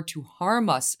power to harm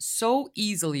us so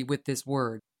easily with this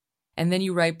word. And then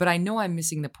you write, but I know I'm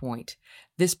missing the point.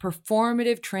 This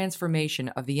performative transformation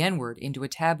of the N-word into a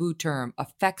taboo term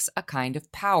affects a kind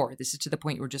of power. This is to the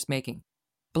point you were just making.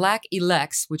 Black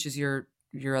elects, which is your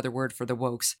other word for the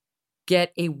wokes,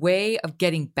 get a way of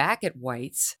getting back at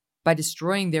whites by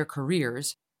destroying their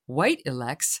careers. White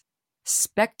elects,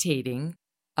 spectating,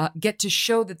 get to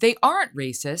show that they aren't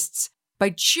racists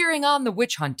by cheering on the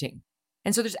witch hunting.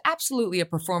 And so there's absolutely a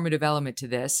performative element to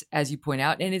this, as you point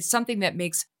out, and it's something that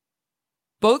makes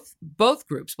both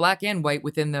groups, black and white,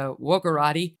 within the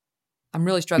wokerati, I'm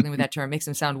really struggling with that term, makes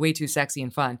them sound way too sexy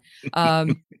and fun,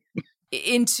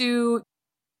 into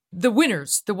the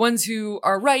winners, the ones who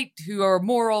are right, who are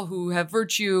moral, who have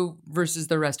virtue, versus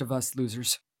the rest of us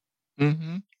losers.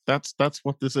 Mm-hmm. That's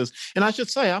what this is. And I should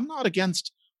say, I'm not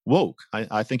against woke.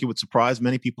 I think it would surprise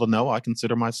many people to know I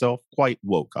consider myself quite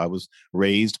woke. I was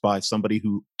raised by somebody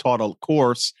who taught a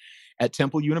course at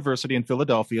Temple University in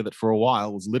Philadelphia that for a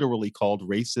while was literally called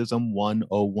Racism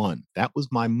 101. That was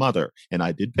my mother, and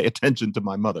I did pay attention to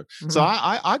my mother. Mm-hmm. So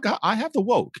I have the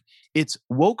woke. It's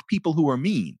woke people who are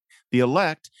mean. The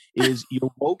elect is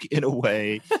you're woke in a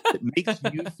way that makes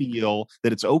you feel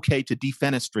that it's okay to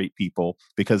defenestrate people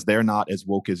because they're not as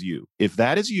woke as you. If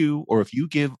that is you, or if you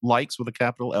give likes with a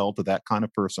capital L to that kind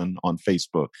of person on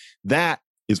Facebook, that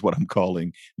is what I'm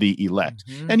calling the elect.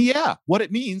 Mm-hmm. And yeah, what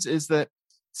it means is that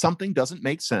something doesn't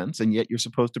make sense, and yet you're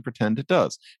supposed to pretend it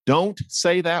does. Don't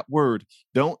say that word.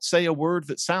 Don't say a word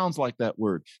that sounds like that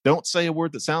word. Don't say a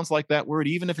word that sounds like that word,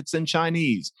 even if it's in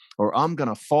Chinese, or I'm going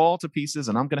to fall to pieces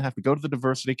and I'm going to have to go to the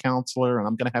diversity counselor and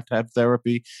I'm going to have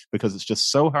therapy because it's just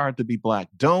so hard to be Black.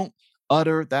 Don't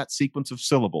utter that sequence of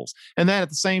syllables. And then at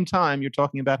the same time, you're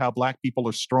talking about how Black people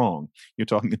are strong. You're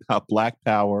talking about Black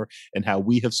power and how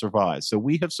we have survived. So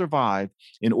we have survived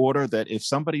in order that if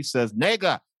somebody says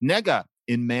nega, nega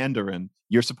in Mandarin,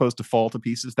 you're supposed to fall to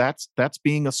pieces. That's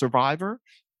being a survivor?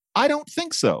 I don't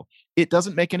think so. It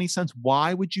doesn't make any sense.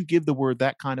 Why would you give the word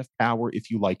that kind of power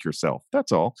if you like yourself?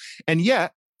 That's all. And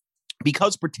yet,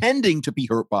 because pretending to be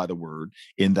hurt by the word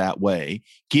in that way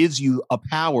gives you a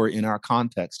power in our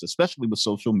context, especially with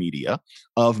social media,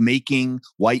 of making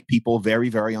white people very,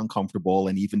 very uncomfortable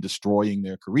and even destroying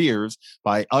their careers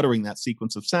by uttering that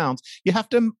sequence of sounds, you have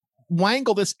to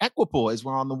wangle this equipoise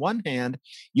where on the one hand,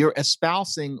 you're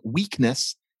espousing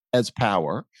weakness as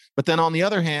power, but then on the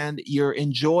other hand, you're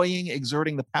enjoying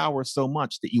exerting the power so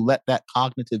much that you let that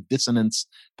cognitive dissonance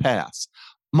pass.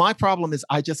 My problem is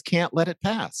I just can't let it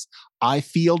pass. I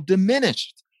feel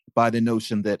diminished by the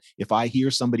notion that if I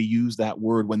hear somebody use that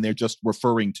word when they're just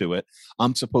referring to it,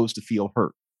 I'm supposed to feel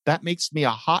hurt. That makes me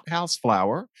a hothouse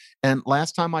flower. And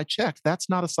last time I checked, that's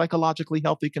not a psychologically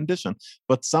healthy condition.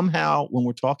 But somehow, when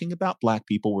we're talking about Black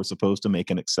people, we're supposed to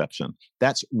make an exception.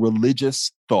 That's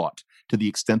religious thought to the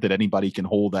extent that anybody can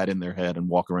hold that in their head and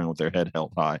walk around with their head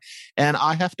held high. And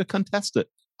I have to contest it.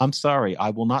 I'm sorry. I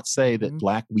will not say that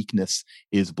Black weakness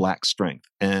is Black strength.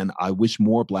 And I wish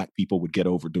more Black people would get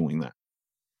over doing that.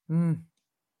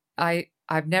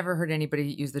 I've never heard anybody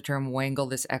use the term wangle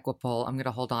this equipole. I'm going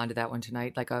to hold on to that one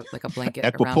tonight, like a blanket.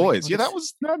 Equipoise. Yeah,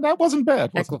 that wasn't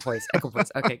bad. Equipoise.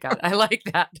 Okay, got it. I like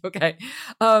that. Okay.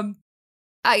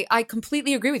 I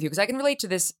completely agree with you because I can relate to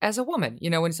this as a woman. You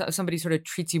know, when somebody sort of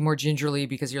treats you more gingerly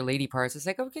because you're lady parts, it's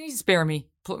like, oh, can you spare me?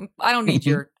 I don't need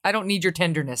your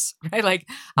tenderness, right? Like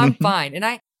I'm fine.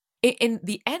 And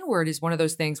the N word is one of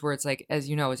those things where it's like, as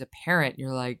you know, as a parent,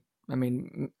 you're like, I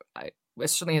mean,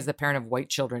 certainly as the parent of white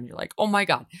children, you're like, oh my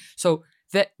God. So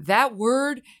that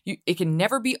word, it can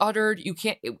never be uttered. You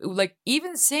can't, like,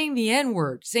 even saying the N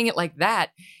word, saying it like that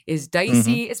is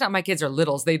dicey. It's not my kids are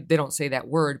littles. They don't say that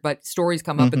word, but stories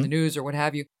come up in the news or what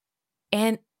have you.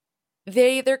 And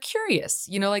they're curious,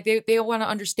 you know, like they want to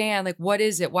understand, like, what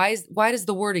is it? Why does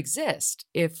the word exist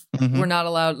if we're not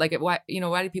allowed, like, why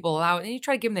do people allow it? And you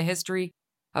try to give them the history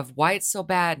of why it's so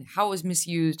bad and how it was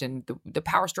misused and the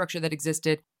power structure that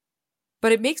existed.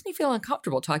 But it makes me feel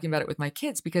uncomfortable talking about it with my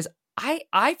kids because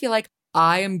I feel like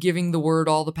I am giving the word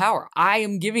all the power. I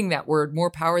am giving that word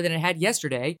more power than it had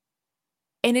yesterday.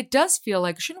 And it does feel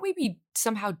like, shouldn't we be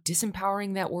somehow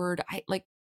disempowering that word?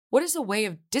 What is the way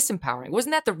of disempowering?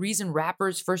 Wasn't that the reason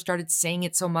rappers first started saying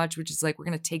it so much, which is like, we're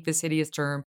going to take this hideous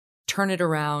term, turn it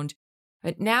around.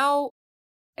 But now,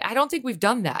 I don't think we've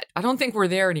done that. I don't think we're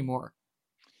there anymore.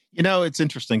 You know, it's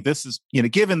interesting. This is,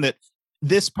 given that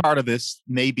this part of this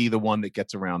may be the one that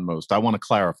gets around most, I want to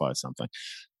clarify something.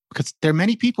 Because there are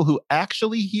many people who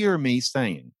actually hear me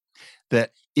saying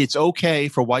that it's okay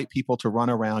for white people to run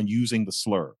around using the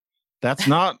slur. That's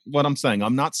not what I'm saying.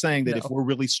 I'm not saying that if we're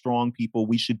really strong people,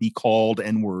 we should be called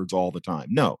N-words all the time.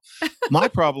 No. My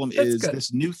problem is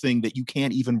this new thing that you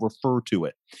can't even refer to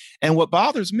it. And what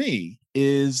bothers me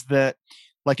is that,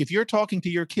 like, if you're talking to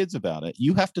your kids about it,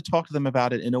 you have to talk to them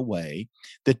about it in a way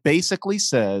that basically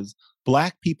says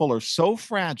Black people are so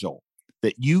fragile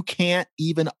that you can't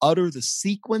even utter the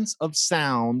sequence of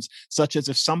sounds, such as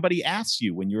if somebody asks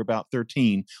you when you're about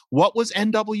 13, what was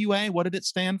NWA? What did it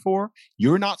stand for?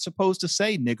 You're not supposed to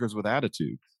say niggers with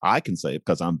attitude. I can say it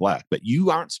because I'm Black, but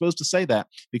you aren't supposed to say that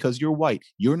because you're white.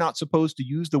 You're not supposed to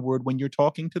use the word when you're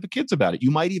talking to the kids about it.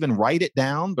 You might even write it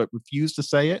down, but refuse to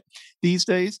say it these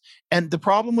days. And the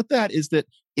problem with that is that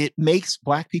it makes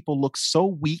Black people look so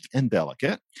weak and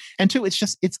delicate. And two,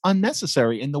 it's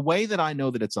unnecessary. And the way that I know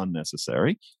that it's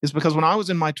unnecessary is because when I was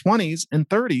in my 20s and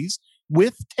 30s,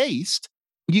 with taste,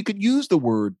 you could use the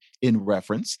word in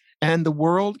reference, and the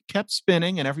world kept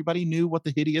spinning, and everybody knew what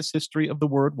the hideous history of the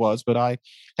word was. But I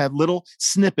have little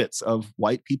snippets of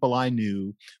white people I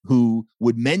knew who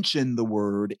would mention the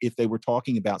word if they were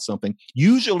talking about something,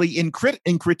 usually in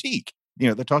critique.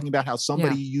 They're talking about how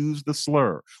somebody used the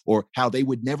slur or how they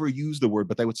would never use the word,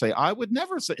 but they would say, I would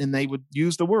never say, and they would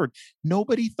use the word.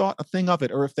 Nobody thought a thing of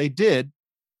it. Or if they did,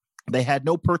 They had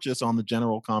no purchase on the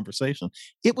general conversation.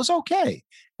 It was okay.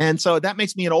 And so that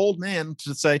makes me an old man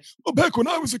to say, well, back when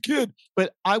I was a kid,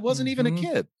 but I wasn't even a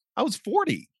kid. I was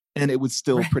 40 and it was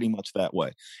still pretty much that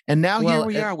way. And now here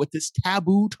we are with this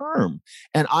taboo term.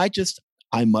 And I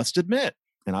must admit,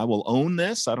 and I will own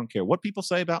this, I don't care what people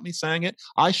say about me saying it,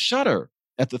 I shudder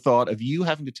at the thought of you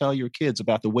having to tell your kids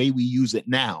about the way we use it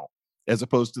now, as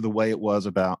opposed to the way it was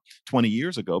about 20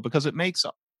 years ago, because it makes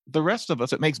the rest of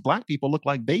us, it makes Black people look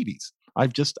like babies.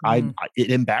 It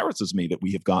embarrasses me that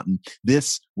we have gotten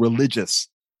this religious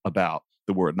about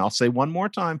the word. And I'll say one more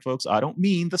time, folks, I don't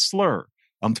mean the slur.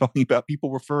 I'm talking about people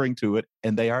referring to it,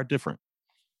 and they are different.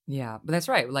 Yeah, but that's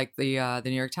right. Like the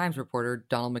New York Times reporter,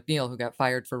 Donald McNeil, who got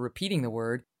fired for repeating the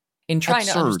word in trying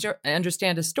to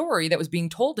understand a story that was being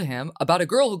told to him about a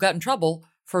girl who got in trouble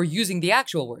for using the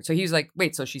actual word. So he was like,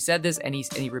 wait, so she said this, and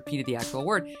he repeated the actual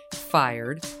word.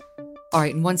 Fired. All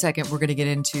right, in 1 second, we're going to get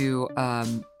into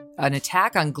an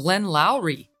attack on Glenn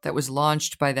Loury that was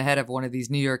launched by the head of one of these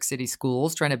New York City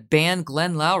schools, trying to ban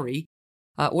Glenn Loury.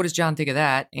 What does John think of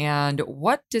that? And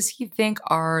what does he think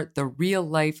are the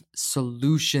real-life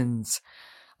solutions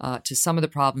to some of the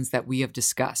problems that we have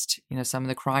discussed? You know, some of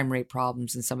the crime rate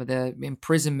problems and some of the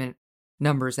imprisonment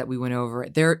numbers that we went over.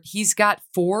 He's got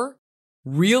 4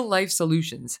 real-life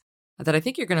solutions that I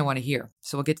think you're going to want to hear.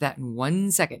 So we'll get to that in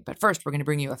 1 second. But first, we're going to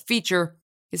bring you a feature.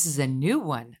 This is a new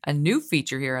one, a new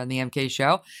feature here on the MK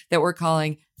Show that we're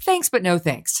calling Thanks But No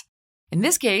Thanks. In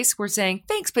this case, we're saying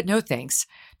thanks but no thanks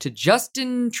to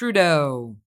Justin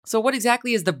Trudeau. So what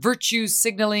exactly is the virtue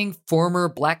signaling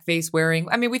former blackface wearing?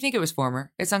 I mean, we think it was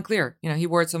former. It's unclear. You know, he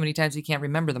wore it so many times we can't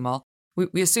remember them all.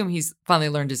 We assume he's finally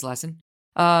learned his lesson.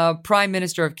 Prime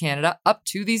Minister of Canada up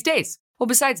to these days. Well,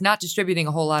 besides not distributing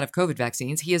a whole lot of COVID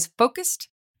vaccines, he is focused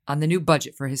on the new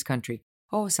budget for his country.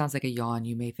 Oh, sounds like a yawn,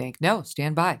 you may think. No,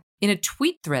 stand by. In a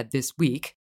tweet thread this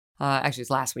week, actually it's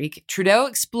last week, Trudeau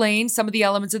explained some of the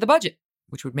elements of the budget,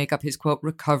 which would make up his, quote,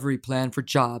 recovery plan for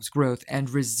jobs, growth, and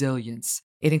resilience.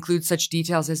 It includes such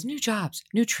details as new jobs,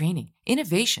 new training,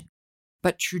 innovation.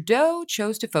 But Trudeau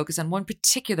chose to focus on one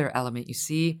particular element. You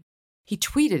see, he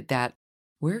tweeted that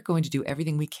we're going to do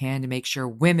everything we can to make sure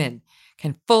women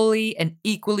can fully and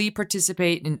equally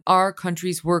participate in our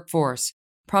country's workforce,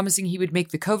 promising he would make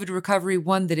the COVID recovery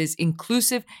one that is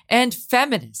inclusive and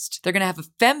feminist. They're going to have a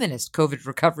feminist COVID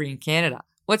recovery in Canada.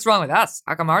 What's wrong with us?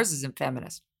 How come ours isn't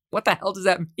feminist? What the hell does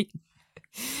that mean?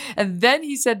 And then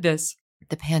he said this: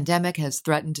 the pandemic has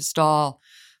threatened to stall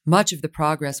much of the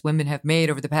progress women have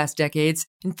made over the past decades.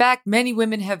 In fact, many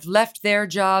women have left their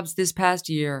jobs this past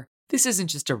year. This isn't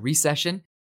just a recession.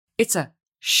 It's a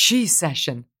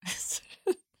she-session.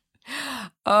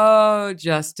 Oh,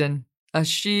 Justin, a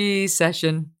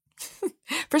she-session.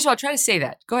 First of all, try to say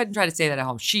that. Go ahead and try to say that at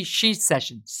home.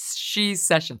 She-session.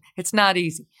 She-session. It's not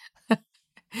easy.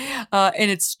 And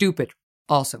it's stupid.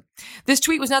 Also, this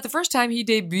tweet was not the first time he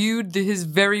debuted his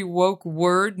very woke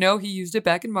word. No, he used it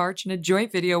back in March in a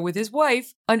joint video with his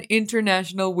wife on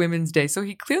International Women's Day. So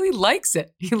he clearly likes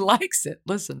it. He likes it.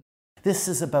 Listen. This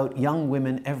is about young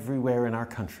women everywhere in our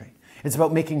country. It's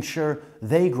about making sure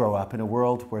they grow up in a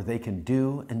world where they can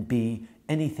do and be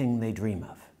anything they dream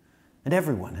of. And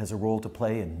everyone has a role to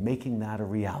play in making that a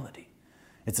reality.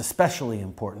 It's especially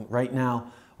important right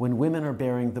now when women are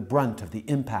bearing the brunt of the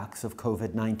impacts of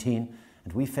COVID-19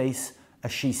 and we face a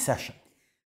she-session.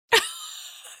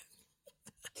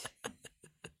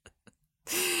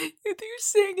 You're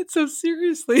saying it so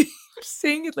seriously. You're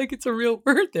saying it like it's a real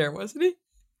word there, wasn't he?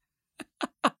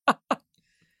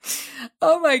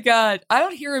 Oh my God. I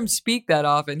don't hear him speak that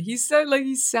often. He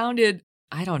sounded,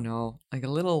 I don't know, like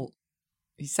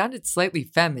he sounded slightly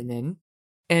feminine,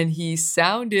 and he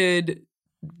sounded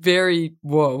very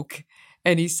woke,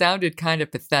 and he sounded kind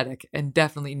of pathetic, and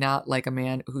definitely not like a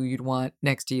man who you'd want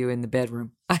next to you in the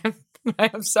bedroom.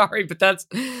 I'm sorry, but that's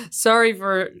how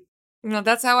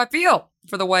I feel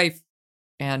for the wife.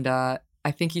 And I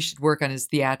think he should work on his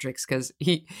theatrics, because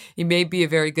he may be a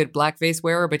very good blackface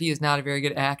wearer, but he is not a very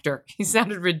good actor. He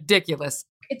sounded ridiculous.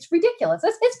 It's ridiculous.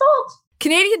 It's his fault.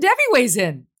 Canadian Debbie weighs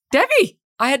in. Debbie,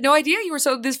 I had no idea you were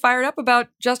so this fired up about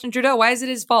Justin Trudeau. Why is it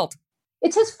his fault?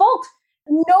 It's his fault.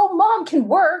 No mom can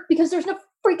work because there's no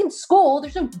freaking school.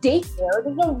 There's no daycare.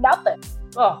 There's no nothing.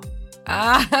 Oh.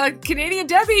 Canadian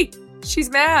Debbie. She's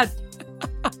mad.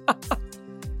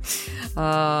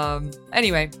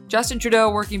 Anyway, Justin Trudeau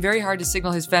working very hard to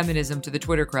signal his feminism to the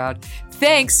Twitter crowd.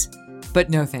 Thanks, but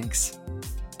no thanks.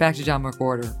 Back to John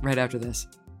McWhorter right after this.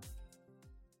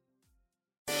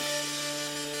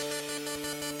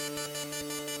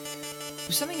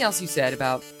 There's something else you said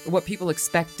about what people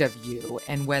expect of you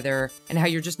and how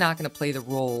you're just not going to play the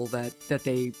role that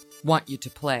they want you to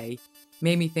play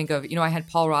made me think of, I had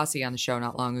Paul Rossi on the show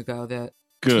not long ago, the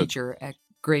teacher at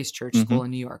Grace Church School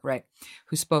in New York, right?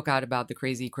 Who spoke out about the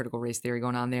crazy critical race theory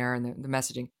going on there and the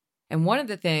messaging. And one of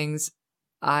the things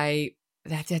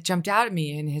that jumped out at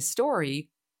me in his story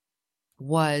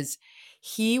was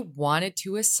he wanted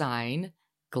to assign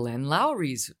Glenn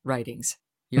Lowry's writings,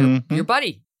 your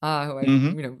buddy, who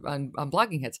on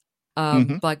Blogging Heads.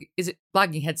 Is it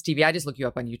Blogging Heads TV? I just look you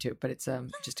up on YouTube, but it's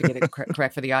just to get it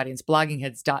correct for the audience.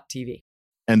 bloggingheads.tv.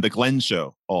 And the Glenn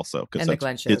Show also. And the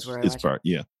Glenn Show is where I watch part,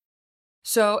 yeah.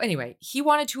 So anyway, he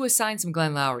wanted to assign some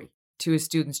Glenn Lowry to his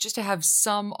students just to have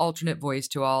some alternate voice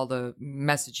to all the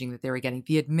messaging that they were getting.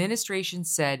 The administration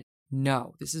said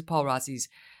no. This is Paul Rossi's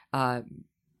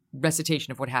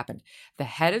recitation of what happened. The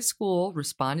head of school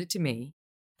responded to me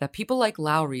that people like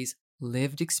Lowry's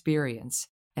lived experience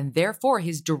and therefore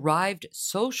his derived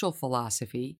social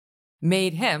philosophy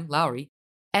made him, Lowry,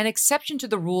 an exception to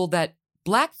the rule that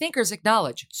Black thinkers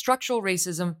acknowledge structural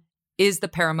racism is the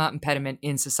paramount impediment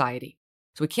in society.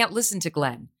 So we can't listen to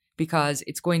Glenn because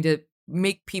it's going to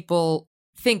make people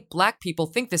think Black people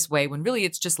think this way when really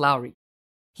it's just Lowry.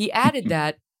 He added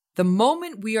that the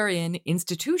moment we are in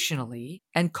institutionally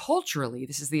and culturally,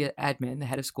 this is the admin, the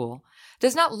head of school,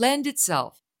 does not lend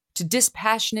itself to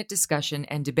dispassionate discussion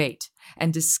and debate.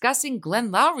 And discussing Glenn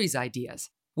Lowry's ideas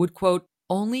would, quote,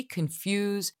 only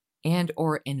confuse and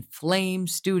or inflame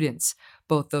students,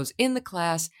 both those in the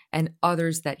class and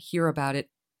others that hear about it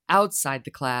outside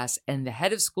the class. And the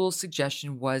head of school's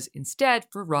suggestion was instead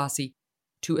for Rossi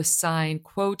to assign,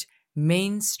 quote,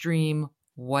 mainstream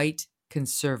white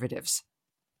conservatives.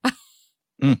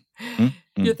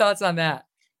 Your thoughts on that?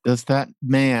 Does that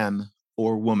man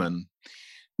or woman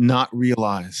not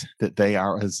realize that they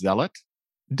are a zealot?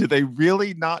 Do they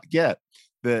really not get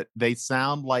that they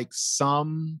sound like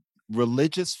some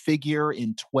religious figure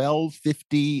in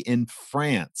 1250 in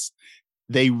France?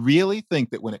 They really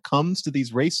think that when it comes to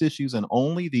these race issues and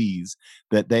only these,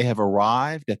 that they have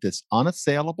arrived at this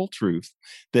unassailable truth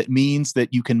that means that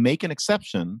you can make an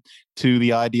exception to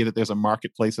the idea that there's a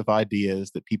marketplace of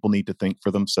ideas, that people need to think for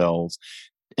themselves.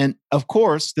 And of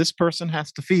course, this person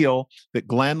has to feel that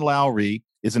Glenn Lowry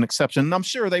is an exception. And I'm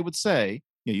sure they would say,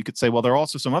 you could say, well, there are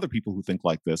also some other people who think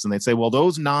like this. And they'd say, well,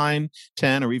 those 9,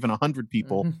 10, or even 100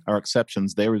 people are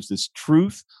exceptions. There is this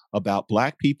truth about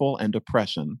Black people and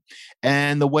oppression.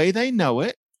 And the way they know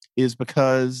it is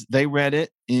because they read it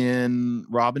in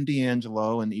Robin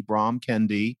DiAngelo and Ibram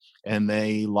Kendi, and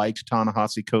they liked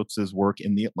Ta-Nehisi Coates' work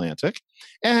in The Atlantic.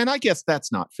 And I guess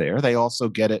that's not fair. They also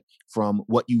get it from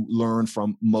what you learn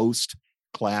from most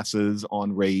classes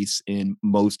on race in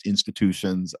most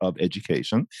institutions of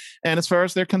education. And as far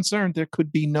as they're concerned, there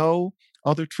could be no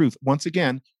other truth. Once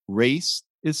again, race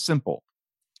is simple.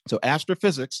 So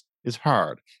astrophysics is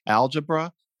hard.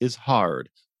 Algebra is hard.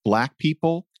 Black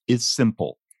people is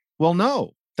simple. Well,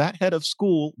 no, that head of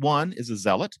school, 1, is a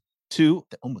zealot. 2,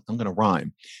 I'm going to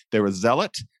rhyme. They're a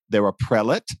zealot. They're a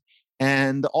prelate.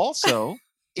 And also,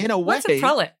 in a way, what's a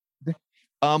prelate?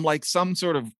 Like some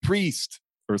sort of priest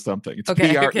or something. It's okay,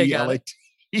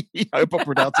 P-R-E-L-A-T. I hope I'm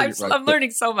pronouncing it right. I'm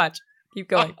learning so much. Keep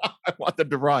going. I want them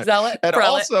to rhyme. Zealot, and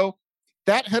prelate. Also,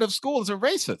 that head of school is a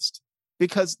racist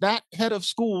because that head of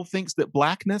school thinks that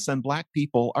Blackness and Black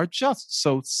people are just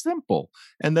so simple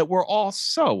and that we're all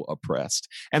so oppressed.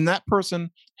 And that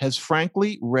person has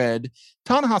frankly read,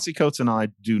 Ta-Nehisi Coates and I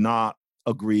do not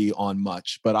agree on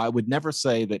much, but I would never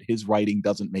say that his writing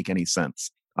doesn't make any sense.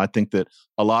 I think that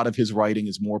a lot of his writing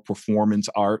is more performance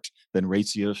art than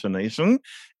ratiocination,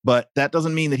 but that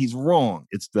doesn't mean that he's wrong.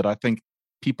 It's that I think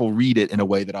people read it in a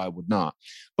way that I would not.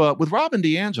 But with Robin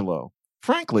DiAngelo,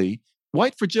 frankly,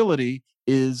 White Fragility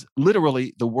is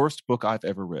literally the worst book I've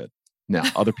ever read. Now,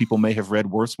 other people may have read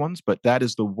worse ones, but that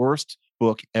is the worst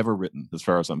book ever written, as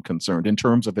far as I'm concerned, in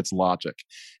terms of its logic.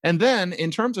 And then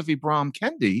in terms of Ibram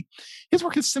Kendi, his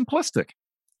work is simplistic.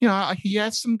 He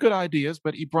has some good ideas,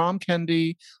 but Ibram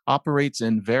Kendi operates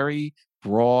in very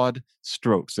broad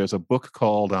strokes. There's a book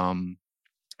called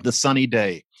The Sunny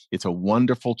Day. It's a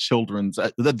wonderful children's,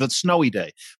 the Snowy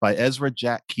Day by Ezra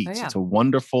Jack Keats. Oh, yeah. It's a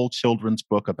wonderful children's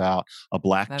book about a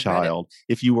Black child.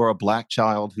 If you were a Black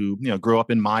child who, grew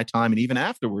up in my time and even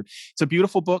afterward, it's a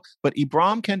beautiful book. But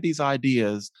Ibram Kendi's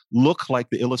ideas look like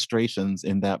the illustrations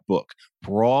in that book.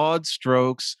 Broad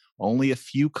strokes, only a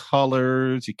few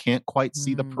colors. You can't quite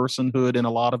see the personhood in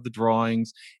a lot of the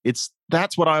drawings.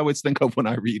 That's what I always think of when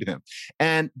I read him.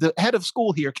 And the head of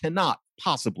school here cannot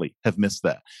possibly have missed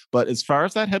that. But as far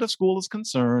as that head of school is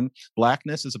concerned,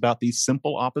 Blackness is about these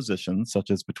simple oppositions,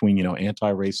 such as between,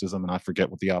 anti-racism and I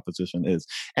forget what the opposition is.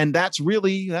 And that's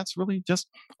really just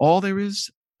all there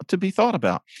is to be thought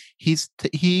about.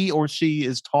 He or she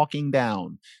is talking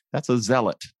down. That's a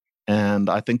zealot. And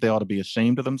I think they ought to be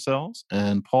ashamed of themselves.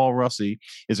 And Paul Russi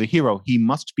is a hero. He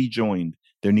must be joined.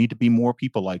 There need to be more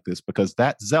people like this because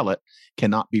that zealot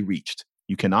cannot be reached.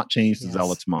 You cannot change the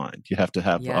zealot's mind. You have to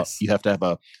have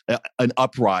an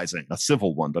uprising, a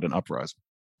civil one, but an uprising.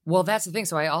 Well, that's the thing.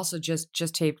 So I also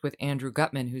just taped with Andrew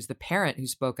Gutman, who's the parent who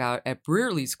spoke out at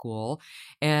Brearley School,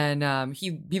 and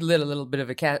he lit a little bit of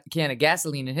a can of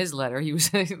gasoline in his letter.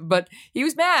 But he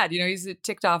was mad. He's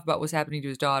ticked off about what's happening to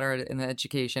his daughter in the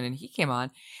education, and he came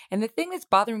on. And the thing that's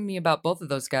bothering me about both of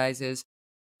those guys is,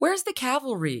 where's the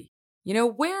cavalry?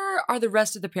 Where are the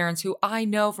rest of the parents who I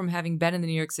know from having been in the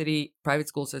New York City private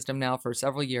school system now for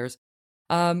several years,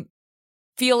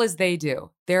 feel as they do?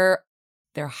 They're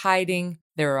hiding.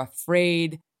 They're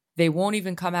afraid. They won't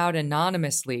even come out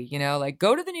anonymously, like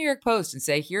go to the New York Post and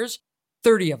say, here's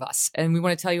 30 of us, and we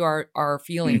want to tell you our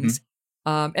feelings.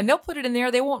 And they'll put it in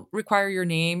there. They won't require your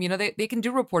name. They can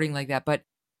do reporting like that, but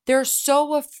they're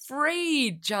so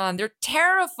afraid, John. They're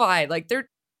terrified. Like they're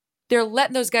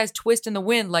letting those guys twist in the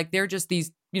wind like they're just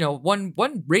these, one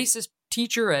racist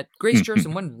teacher at Grace Church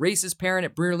and one racist parent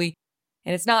at Brearley.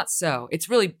 And it's not so. It's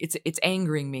really, it's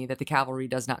angering me that the cavalry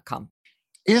does not come.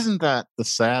 Isn't that the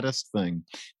saddest thing?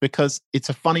 Because it's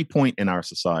a funny point in our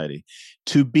society.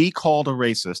 To be called a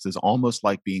racist is almost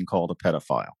like being called a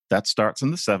pedophile. That starts in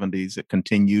the 70s. It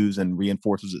continues and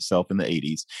reinforces itself in the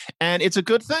 80s. And it's a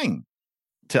good thing.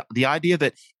 The idea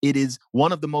that it is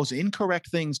one of the most incorrect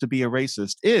things to be a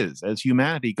racist is, as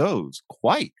humanity goes,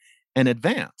 quite an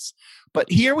advance. But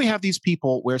here we have these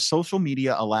people where social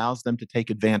media allows them to take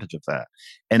advantage of that.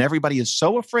 And everybody is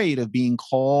so afraid of being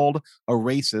called a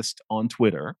racist on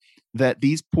Twitter that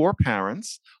these poor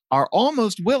parents are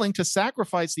almost willing to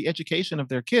sacrifice the education of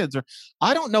their kids. Or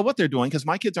I don't know what they're doing because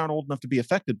my kids aren't old enough to be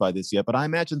affected by this yet, but I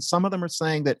imagine some of them are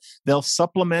saying that they'll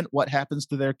supplement what happens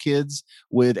to their kids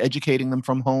with educating them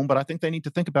from home. But I think they need to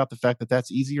think about the fact that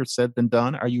that's easier said than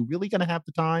done. Are you really going to have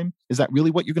the time? Is that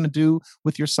really what you're going to do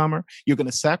with your summer? You're going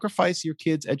to sacrifice your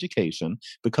kids' education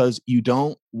because you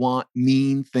don't want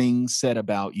mean things said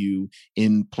about you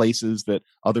in places that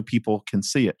other people can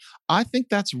see it. I think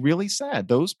that's really sad.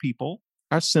 Those people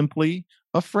are simply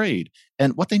afraid.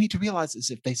 And what they need to realize is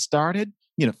if they started,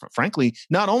 frankly,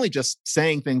 not only just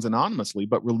saying things anonymously,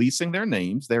 but releasing their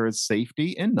names, there is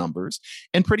safety in numbers.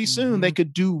 And pretty soon they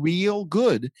could do real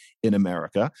good in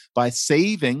America by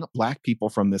saving Black people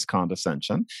from this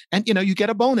condescension. And, you get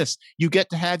a bonus. You get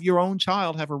to have your own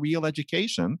child have a real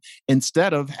education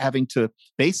instead of having to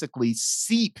basically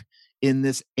seep in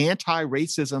this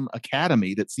anti-racism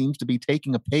academy that seems to be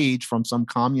taking a page from some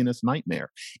communist nightmare.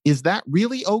 Is that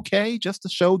really okay just to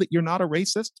show that you're not a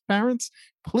racist, parents?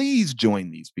 Please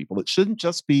join these people. It shouldn't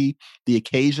just be the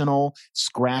occasional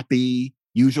scrappy,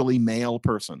 usually male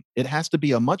person. It has to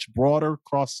be a much broader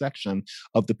cross-section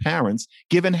of the parents,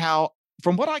 given how,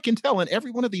 from what I can tell, in every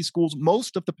one of these schools,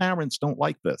 most of the parents don't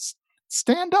like this.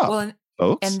 Stand up. Well,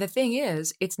 folks. And the thing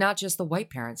is, it's not just the white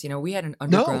parents. We had an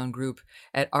underground group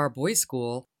at our boys'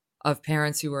 school of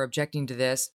parents who were objecting to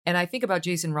this. And I think about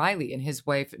Jason Riley and his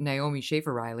wife, Naomi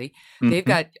Schaefer Riley. They've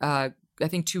got, I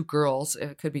think, 2 girls.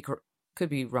 It could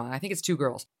be wrong. I think it's 2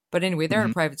 girls. But anyway, they're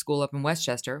in a private school up in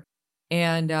Westchester.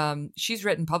 And she's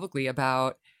written publicly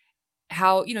about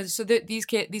how,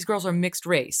 these girls are mixed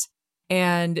race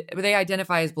and they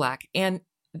identify as Black. And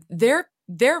they're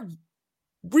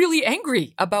really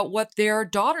angry about what their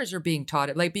daughters are being taught,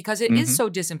 because it is so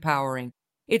disempowering.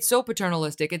 It's so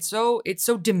paternalistic. It's so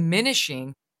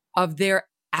diminishing of their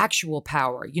actual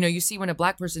power. You see when a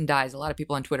Black person dies, a lot of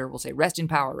people on Twitter will say, rest in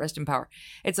power, rest in power.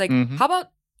 It's like, how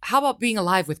about being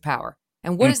alive with power?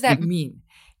 And what does that mean?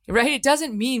 Right? It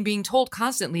doesn't mean being told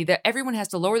constantly that everyone has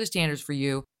to lower the standards for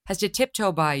you, has to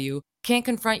tiptoe by you, can't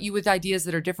confront you with ideas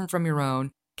that are different from your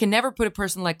own, can never put a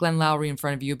person like Glenn Lowry in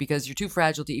front of you because you're too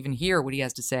fragile to even hear what he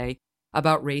has to say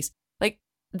about race.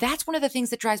 That's one of the things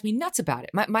that drives me nuts about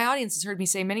it. My audience has heard me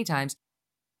say many times,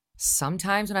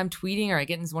 sometimes when I'm tweeting or I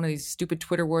get into one of these stupid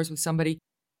Twitter wars with somebody,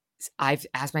 I've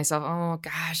asked myself, oh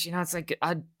gosh, it's like,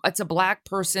 it's a Black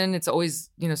person. It's always,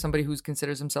 somebody who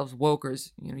considers themselves woke or,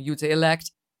 you would say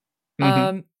elect.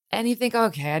 And you think,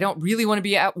 okay, I don't really want to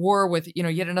be at war with,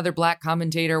 yet another Black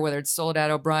commentator, whether it's Soledad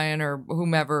O'Brien or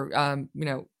whomever,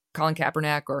 Colin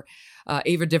Kaepernick or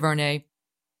Ava DuVernay.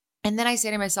 And then I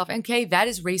say to myself, okay, that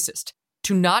is racist.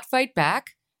 To not fight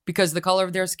back because the color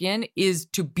of their skin is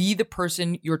to be the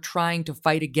person you're trying to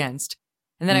fight against.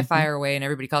 And then I fire away and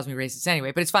everybody calls me racist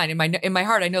anyway, but it's fine. In my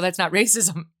heart, I know that's not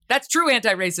racism. That's true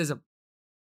anti-racism.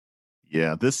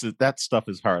 Yeah, that stuff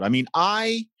is hard. I mean,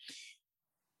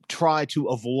 try to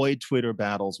avoid Twitter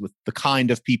battles with the kind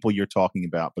of people you're talking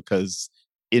about, because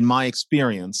in my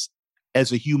experience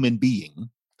as a human being,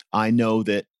 I know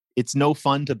that it's no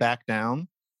fun to back down.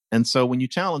 And so when you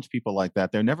challenge people like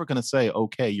that, they're never going to say,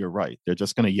 okay, you're right. They're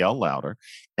just going to yell louder.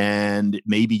 And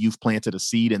maybe you've planted a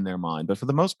seed in their mind. But for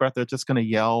the most part, they're just going to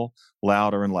yell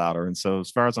louder and louder. And so as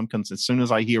far as I'm concerned, as soon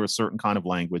as I hear a certain kind of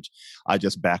language, I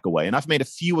just back away. And I've made a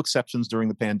few exceptions during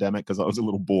the pandemic because I was a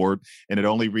little bored, and it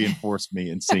only reinforced me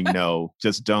in saying, no,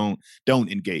 just don't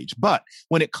engage. But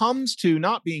when it comes to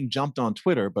not being jumped on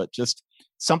Twitter, but just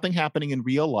something happening in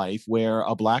real life where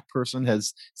a Black person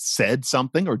has said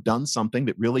something or done something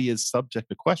that really is subject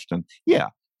to question. Yeah.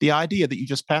 The idea that you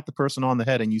just pat the person on the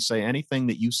head and you say anything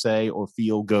that you say or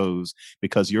feel goes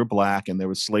because you're Black and there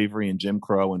was slavery and Jim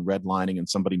Crow and redlining and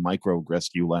somebody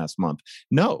microaggressed you last month.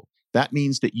 No, that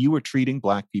means that you are treating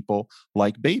Black people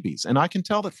like babies. And I can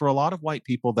tell that for a lot of white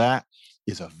people, that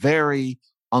is a very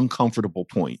uncomfortable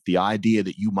point. The idea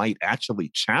that you might actually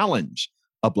challenge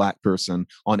a Black person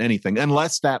on anything,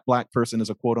 unless that Black person is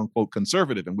a quote unquote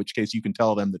conservative, in which case you can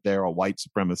tell them that they're a white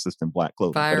supremacist in Black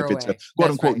clothing. Fire but if away. It's a quote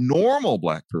That's unquote right. normal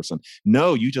Black person,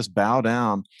 no, you just bow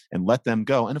down and let them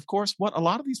go. And of course, what a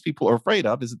lot of these people are afraid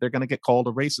of is that they're going to get called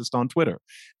a racist on Twitter.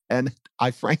 And I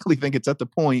frankly think it's at the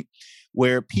point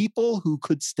where people who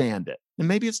could stand it, and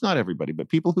maybe it's not everybody, but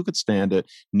people who could stand it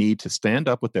need to stand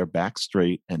up with their back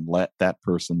straight and let that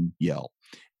person yell.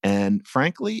 And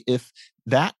frankly, if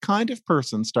that kind of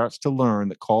person starts to learn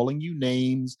that calling you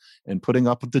names and putting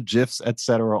up with the GIFs, et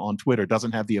cetera, on Twitter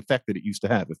doesn't have the effect that it used to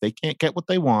have, if they can't get what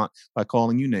they want by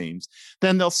calling you names,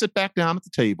 then they'll sit back down at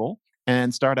the table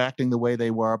and start acting the way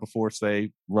they were before,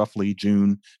 say, roughly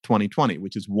June 2020,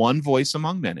 which is one voice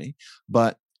among many,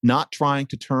 but not trying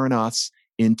to turn us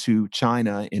into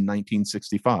China in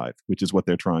 1965, which is what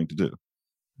they're trying to do.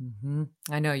 Mm-hmm.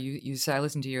 I know you said, I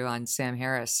listened to you on Sam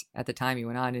Harris at the time you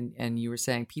went on, and you were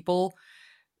saying people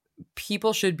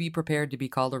should be prepared to be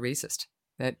called a racist.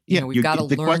 That, we've got to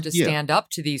learn to stand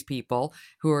up to these people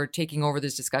who are taking over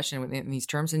this discussion in these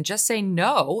terms and just say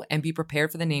no and be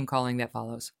prepared for the name calling that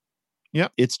follows. Yeah,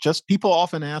 it's just people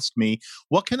often ask me,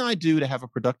 what can I do to have a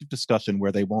productive discussion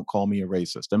where they won't call me a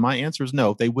racist? And my answer is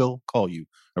no, they will call you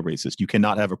a racist. You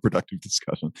cannot have a productive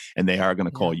discussion, and they are going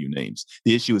to call you names.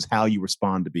 The issue is how you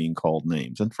respond to being called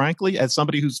names. And frankly, as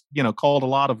somebody who's, called a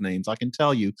lot of names, I can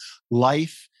tell you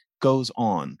life goes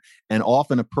on. And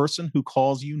often a person who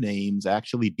calls you names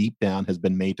actually deep down has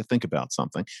been made to think about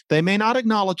something. They may not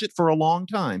acknowledge it for a long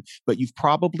time, but you've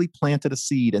probably planted a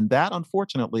seed. And that,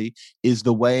 unfortunately, is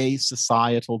the way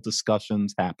societal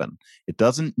discussions happen. It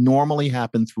doesn't normally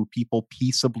happen through people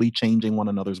peaceably changing one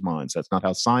another's minds. That's not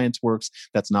how science works.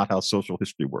 That's not how social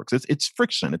history works. It's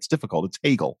friction. It's difficult. It's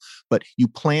Hegel. But you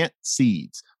plant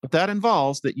seeds. But that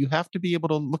involves that you have to be able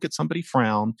to look at somebody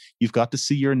frown. You've got to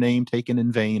see your name taken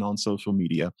in vain on social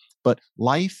media. But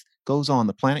life goes on.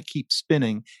 The planet keeps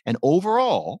spinning. And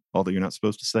overall, although you're not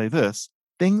supposed to say this,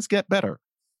 things get better.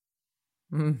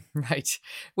 Right.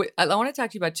 Wait, I want to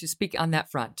talk to you about, to speak on that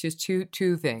front, just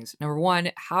two things. Number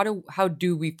one, how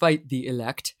do we fight the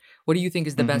elect? What do you think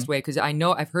is the best way? Because I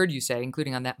know I've heard you say,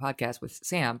 including on that podcast with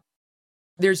Sam,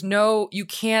 you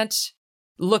can't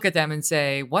look at them and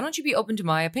say, why don't you be open to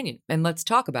my opinion? And let's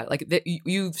talk about it. Like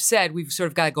you've said, we've sort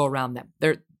of got to go around them.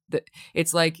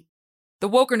 It's like the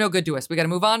woke are no good to us. We got to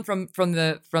move on from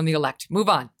the elect. Move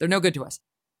on. They're no good to us.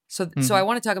 So I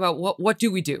want to talk about what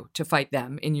do we do to fight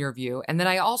them in your view? And then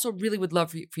I also really would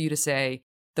love for you to say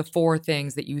the 4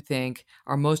 things that you think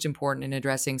are most important in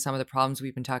addressing some of the problems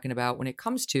we've been talking about when it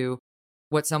comes to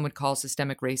what some would call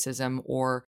systemic racism,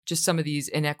 or just some of these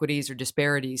inequities or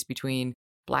disparities between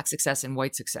Black success and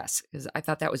white success. Because I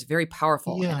thought that was very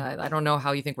powerful. Yeah. And I don't know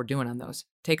how you think we're doing on those.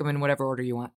 Take them in whatever order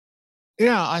you want.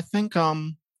 Yeah, I think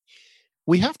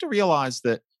we have to realize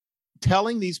that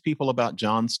telling these people about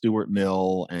John Stuart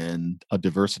Mill and a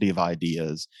diversity of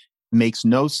ideas makes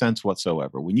no sense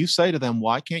whatsoever. When you say to them,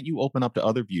 why can't you open up to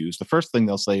other views? The first thing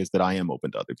they'll say is that I am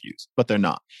open to other views, but they're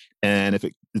not. And if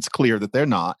it's clear that they're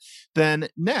not, then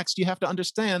next you have to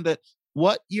understand that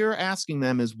what you're asking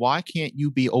them is, why can't you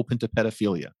be open to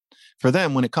pedophilia? For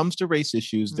them, when it comes to race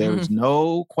issues, there is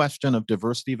no question of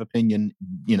diversity of opinion,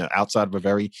 outside of a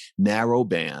very narrow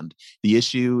band. The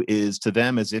issue is to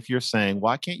them as if you're saying,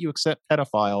 why can't you accept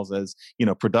pedophiles as,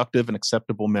 productive and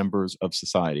acceptable members of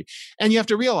society? And you have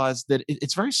to realize that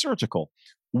it's very surgical.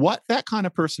 What that kind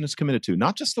of person is committed to,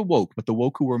 not just the woke, but the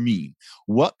woke who are mean,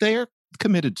 what they're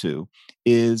committed to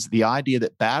is the idea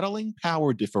that battling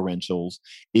power differentials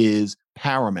is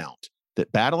paramount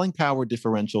that battling power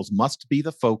differentials must be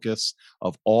the focus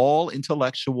of all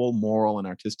intellectual, moral, and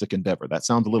artistic endeavor. That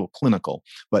sounds a little clinical,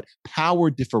 but power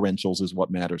differentials is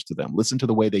what matters to them. Listen to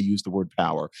the way they use the word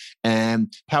power.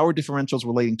 And power differentials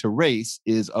relating to race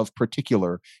is of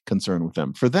particular concern with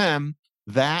them. For them,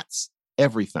 that's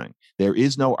everything. There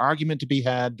is no argument to be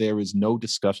had. There is no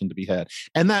discussion to be had.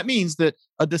 And that means that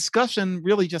a discussion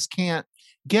really just can't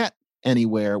get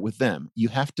anywhere with them. You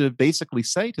have to basically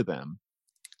say to them,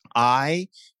 I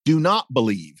do not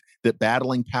believe that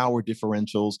battling power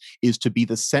differentials is to be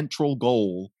the central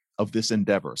goal of this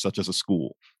endeavor, such as a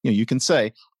school. You can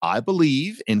say, I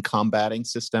believe in combating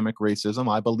systemic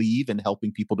racism. I believe in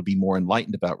helping people to be more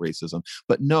enlightened about racism.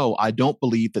 But no, I don't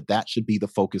believe that that should be the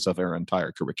focus of our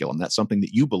entire curriculum. That's something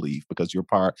that you believe because you're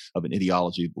part of an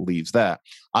ideology that believes that.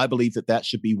 I believe that that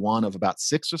should be one of about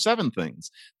 6 or 7 things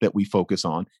that we focus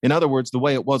on. In other words, the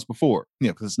way it was before,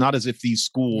 because it's not as if these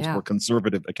schools were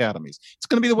conservative academies. It's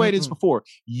going to be the way it is before.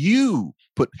 You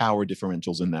put power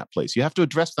differentials in that place. You have to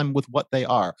address them with what they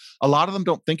are. A lot of them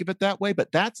don't think of it that way,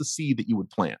 but that's a seed that you would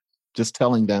plant. Just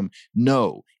telling them,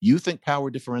 no, you think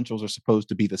power differentials are supposed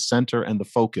to be the center and the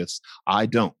focus. I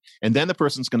don't. And then the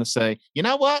person's going to say, you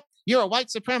know what? You're a white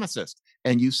supremacist.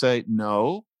 And you say,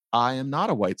 no, I am not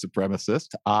a white supremacist.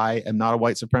 I am not a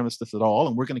white supremacist at all.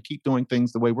 And we're going to keep doing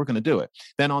things the way we're going to do it.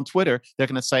 Then on Twitter, they're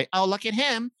going to say, oh, look at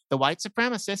him, the white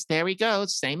supremacist. There he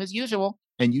goes. Same as usual.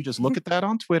 And you just look at that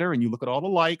on Twitter and you look at all the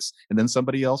likes, and then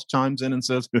somebody else chimes in and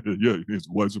says, yeah, he's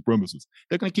a white supremacist.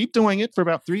 They're going to keep doing it for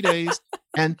about 3 days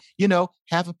and,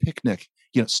 have a picnic.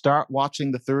 Start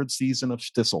watching the 3rd season of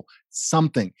Shtisel.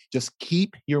 Something. Just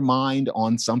keep your mind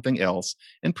on something else.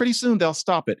 And pretty soon they'll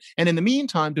stop it. And in the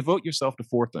meantime, devote yourself to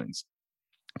 4 things.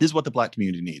 This is what the Black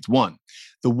community needs. 1,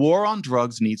 the war on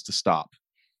drugs needs to stop.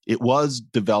 It was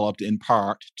developed in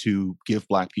part to give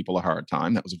Black people a hard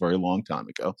time. That was a very long time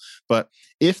ago. But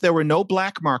if there were no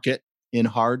black market in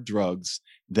hard drugs,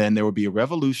 then there would be a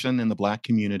revolution in the Black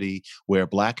community where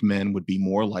Black men would be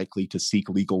more likely to seek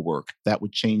legal work. That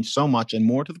would change so much, and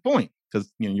more to the point,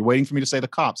 because you're waiting for me to say the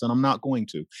cops, and I'm not going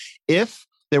to. If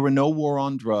there were no war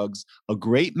on drugs, a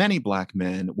great many Black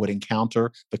men would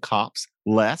encounter the cops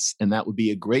less, and that would be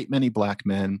a great many Black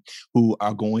men who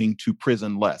are going to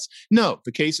prison less. No,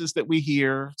 the cases that we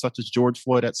hear, such as George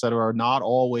Floyd, et cetera, are not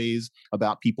always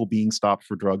about people being stopped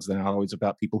for drugs. They're not always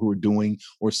about people who are doing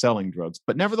or selling drugs.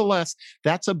 But nevertheless,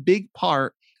 that's a big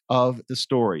part of the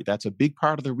story. That's a big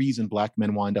part of the reason Black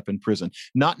men wind up in prison.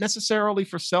 Not necessarily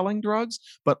for selling drugs,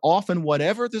 but often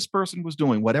whatever this person was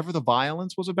doing, whatever the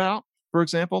violence was about. For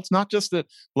example, it's not just that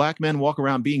Black men walk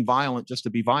around being violent just to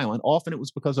be violent. Often it was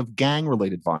because of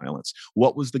gang-related violence.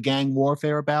 What was the gang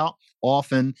warfare about?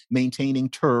 Often maintaining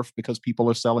turf because people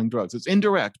are selling drugs. It's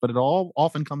indirect, but it all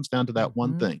often comes down to that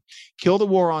one thing. Kill the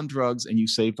war on drugs and you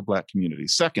save the Black community.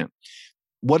 Second,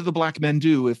 what do the Black men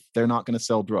do if they're not going to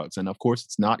sell drugs? And of course,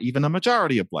 it's not even a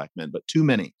majority of Black men, but too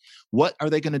many. What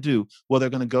are they going to do? Well, they're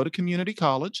going to go to community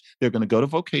college. They're going to go to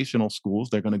vocational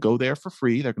schools. They're going to go there for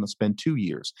free. They're going to spend 2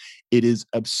 years. It is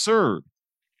absurd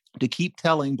to keep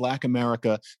telling Black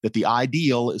America that the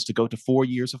ideal is to go to 4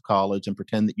 years of college and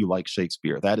pretend that you like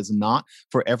Shakespeare. That is not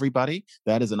for everybody.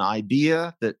 That is an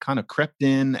idea that kind of crept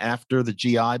in after the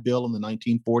GI Bill in the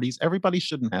 1940s. Everybody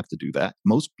shouldn't have to do that.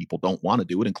 Most people don't want to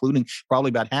do it, including probably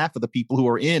about half of the people who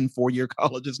are in 4-year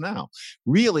colleges now.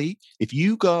 Really, if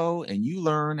you go and you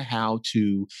learn how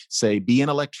to, say, be an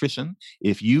electrician,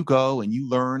 if you go and you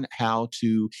learn how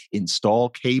to install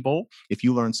cable, if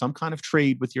you learn some kind of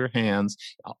trade with your hands,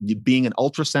 being an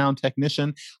ultrasound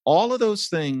technician, all of those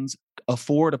things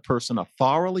afford a person a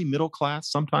thoroughly middle class,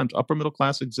 sometimes upper middle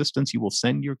class existence. You will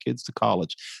send your kids to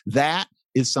college. That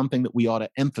is something that we ought to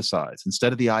emphasize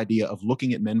instead of the idea of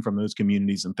looking at men from those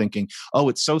communities and thinking, oh,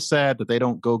 it's so sad that they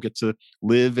don't get to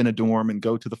live in a dorm and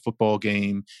go to the football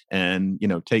game and,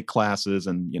 take classes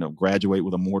and, graduate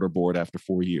with a mortarboard after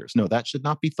 4 years. No, that should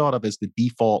not be thought of as the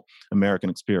default American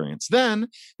experience. Then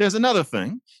there's another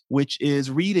thing, which is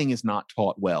reading is not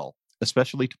taught well,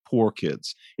 especially to poor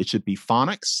kids. It should be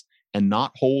phonics and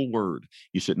not whole word.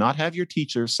 You should not have your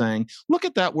teacher saying, look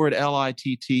at that word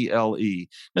Little.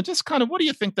 Now, just kind of, what do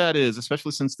you think that is?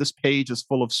 Especially since this page is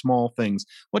full of small things.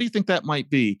 What do you think that might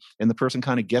be? And the person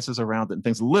kind of guesses around it and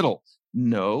thinks, little.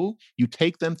 No, you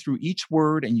take them through each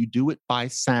word and you do it by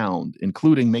sound,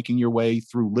 including making your way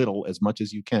through little as much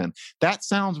as you can. That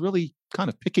sounds really kind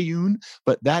of picayune,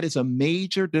 but that is a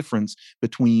major difference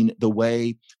between the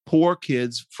way poor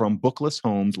kids from bookless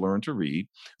homes learn to read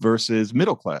versus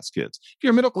middle-class kids. If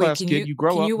you're a middle-class kid, you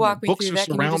grow up, and books are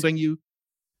surrounding you.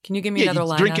 Can you give me another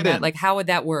line on that? Like, how would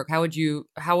that work? How would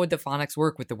the phonics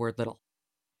work with the word little?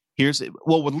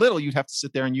 Well, with little, you'd have to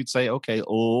sit there and you'd say, okay,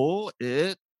 oh,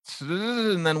 it,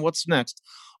 and then what's next?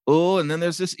 Oh, and then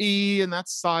there's this E, and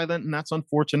that's silent, and that's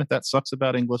unfortunate. That sucks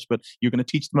about English, but you're going to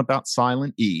teach them about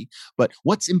silent E. But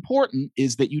what's important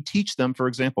is that you teach them, for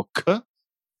example, K,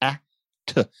 A,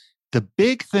 T. The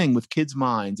big thing with kids'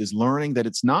 minds is learning that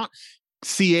it's not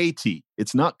CAT,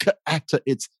 it's not K, A, T,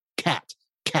 it's cat,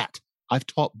 cat. I've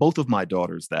taught both of my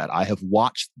daughters that. I have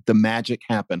watched the magic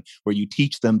happen where you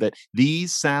teach them that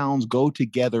these sounds go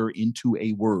together into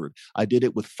a word. I did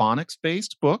it with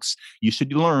phonics-based books. You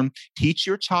should learn, Teach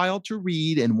Your Child to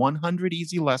Read in 100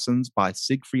 Easy Lessons by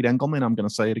Siegfried Engelmann. I'm going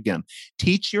to say it again.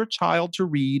 Teach Your Child to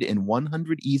Read in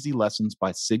 100 Easy Lessons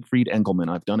by Siegfried Engelmann.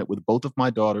 I've done it with both of my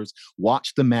daughters.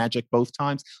 Watch the magic both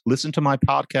times. Listen to my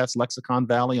podcast, Lexicon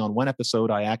Valley. On one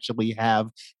episode, I actually have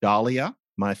Dahlia,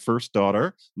 my first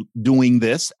daughter, doing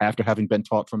this after having been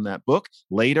taught from that book.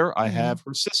 Later, I have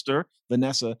her sister,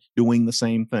 Vanessa, doing the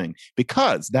same thing,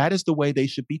 because that is the way they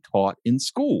should be taught in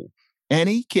school.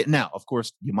 Any kid, now, of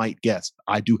course, you might guess,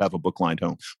 I do have a book lined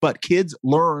home, but kids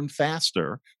learn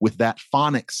faster with that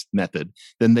phonics method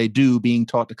than they do being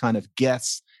taught to kind of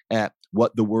guess at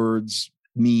what the words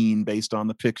mean based on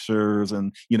the pictures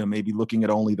and, maybe looking at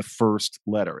only the first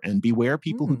letter. And beware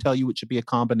people who tell you it should be a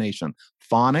combination.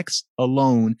 Phonics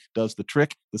alone does the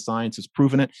trick. The science has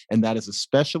proven it. And that is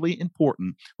especially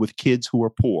important with kids who are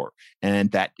poor.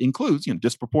 And that includes,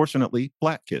 disproportionately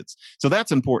Black kids. So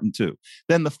that's important too.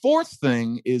 Then the fourth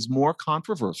thing is more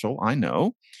controversial, I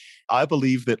know. I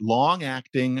believe that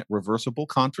long-acting reversible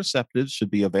contraceptives should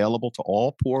be available to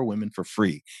all poor women for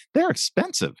free. They're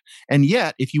expensive. And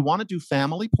yet, if you want to do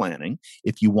family planning,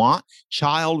 if you want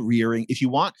child rearing, if you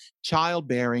want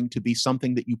childbearing to be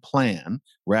something that you plan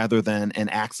rather than an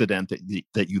accident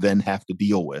that you then have to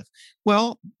deal with,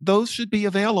 well, those should be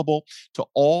available to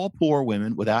all poor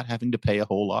women without having to pay a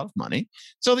whole lot of money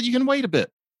so that you can wait a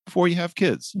bit before you have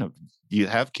kids. You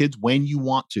have kids when you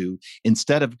want to,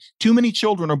 instead of too many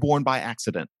children are born by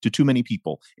accident to too many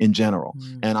people in general.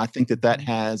 And I think that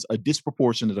has a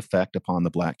disproportionate effect upon the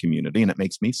Black community, and it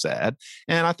makes me sad.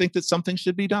 And I think that something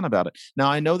should be done about it.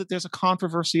 Now, I know that there's a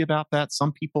controversy about that.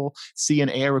 Some people see an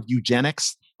air of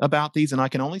eugenics about these, and I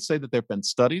can only say that there have been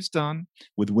studies done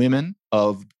with women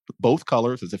of both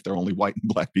colors, as if they're only white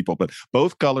and Black people, but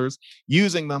both colors,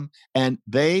 using them, and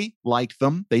they liked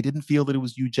them. They didn't feel that it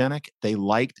was eugenic. They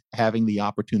liked having the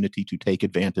opportunity to take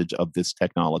advantage of this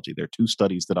technology. There are 2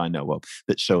 studies that I know of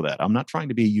that show that. I'm not trying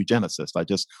to be a eugenicist. I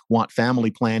just want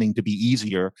family planning to be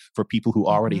easier for people who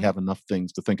already have enough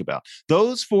things to think about.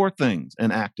 Those 4 things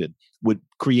enacted would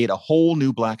create a whole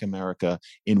new Black America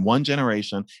in one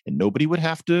generation, and nobody would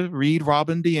have to read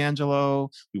Robin DiAngelo.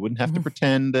 We wouldn't have to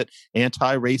pretend that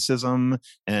anti-racism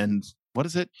and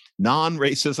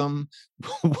non-racism,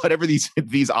 whatever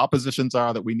these oppositions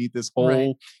are, that we need this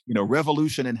whole,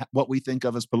 revolution in what we think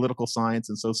of as political science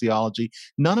and sociology.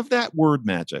 None of that word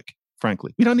magic.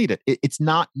 Frankly, we don't need it. It's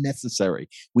not necessary.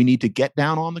 We need to get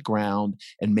down on the ground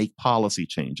and make policy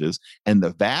changes. And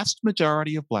the vast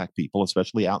majority of Black people,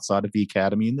 especially outside of the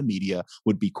academy and the media,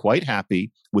 would be quite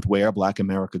happy with where Black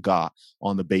America got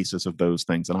on the basis of those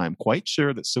things. And I am quite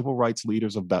sure that civil rights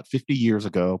leaders of about 50 years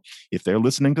ago, if they're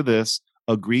listening to this,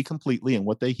 agree completely. And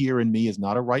what they hear in me is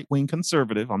not a right-wing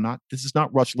conservative. This is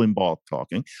not Rush Limbaugh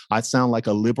talking. I sound like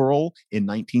a liberal in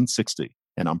 1960,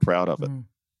 and I'm proud of it.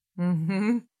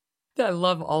 Mm-hmm. I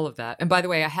love all of that. And by the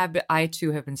way, I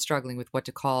too have been struggling with what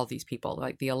to call these people,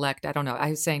 like the elect. I don't know.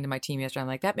 I was saying to my team yesterday, I'm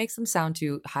like, that makes them sound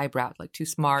too highbrow, like too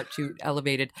smart, too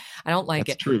elevated. I don't like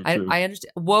it. True. I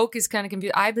understand. Woke is kind of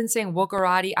confused. I've been saying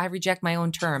wokerati. I reject my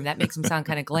own term. That makes them sound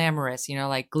kind of glamorous,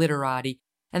 like glitterati.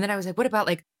 And then I was like, what about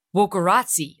like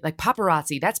wokerazzi, like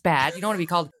paparazzi? That's bad. You don't want to be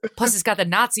called. Plus, it's got the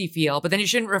Nazi feel, but then you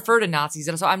shouldn't refer to Nazis.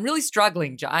 And so I'm really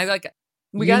struggling, John.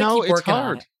 We got to keep working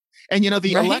on it. And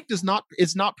the elect is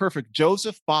not perfect.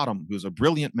 Joseph Bottom, who's a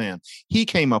brilliant man, he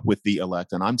came up with the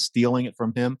elect, and I'm stealing it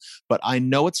from him. But I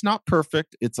know it's not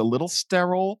perfect. It's a little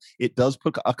sterile. It does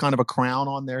put a kind of a crown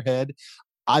on their head.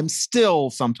 I'm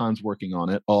still sometimes working on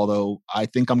it, although I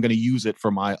think I'm going to use it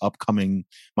for my upcoming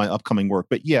work.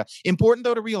 But yeah, important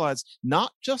though to realize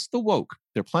not just the woke.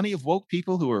 There are plenty of woke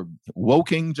people who are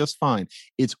woking just fine.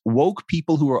 It's woke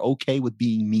people who are okay with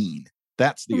being mean.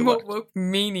 That's the elect. Woke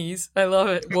meanies. I love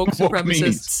it. Woke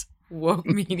supremacists. Woke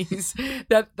meanies.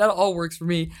 That all works for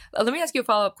me. Let me ask you a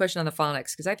follow-up question on the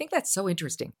phonics, because I think that's so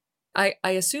interesting. I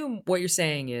assume what you're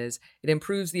saying is it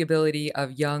improves the ability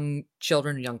of young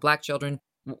children, young Black children,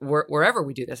 wherever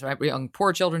we do this, right? Young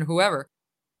poor children, whoever,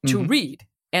 to read.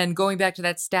 And going back to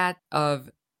that stat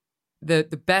of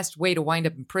the best way to wind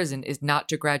up in prison is not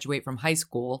to graduate from high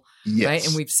school, Yes. right?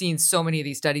 And we've seen so many of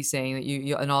these studies saying that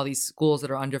you in all these schools that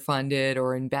are underfunded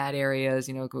or in bad areas,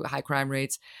 high crime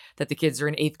rates, that the kids are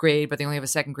in 8th grade, but they only have a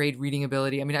 2nd grade reading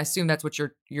ability. I mean, I assume that's what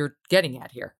you're getting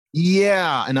at here.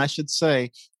 Yeah. And I should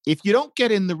say, if you don't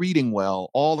get in the reading well,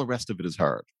 all the rest of it is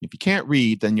hard. If you can't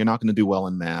read, then you're not going to do well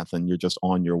in math and you're just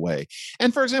on your way.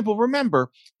 And for example, remember,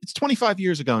 it's 25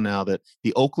 years ago now that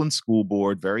the Oakland School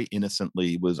Board very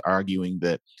innocently was arguing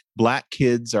that Black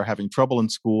kids are having trouble in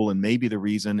school. And maybe the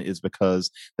reason is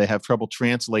because they have trouble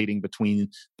translating between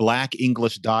Black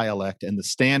English dialect and the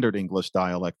standard English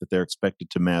dialect that they're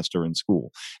expected to master in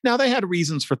school. Now, they had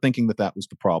reasons for thinking that that was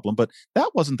the problem, but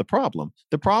that wasn't the problem.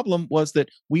 The problem was that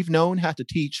we've known how to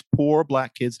teach poor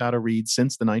Black kids how to read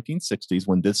since the 1960s,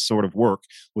 when this sort of work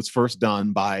was first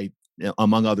done by,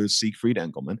 among others, Siegfried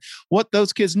Engelmann. What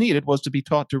those kids needed was to be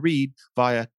taught to read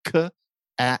via k,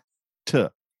 at, t.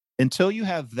 Until you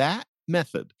have that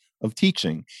method of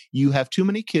teaching, you have too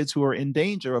many kids who are in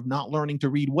danger of not learning to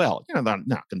read well. They're not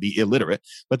going to be illiterate,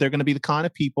 but they're going to be the kind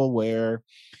of people where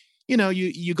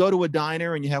you go to a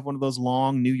diner and you have one of those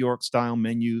long New York style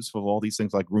menus of all these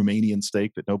things like Romanian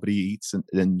steak that nobody eats.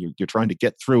 And you're trying to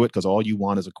get through it because all you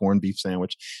want is a corned beef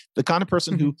sandwich. The kind of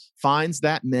person who finds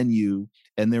that menu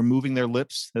and they're moving their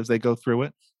lips as they go through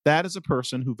it, that is a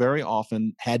person who very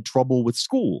often had trouble with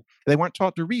school. They weren't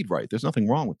taught to read right. There's nothing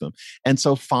wrong with them. And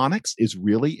so phonics is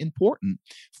really important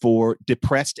for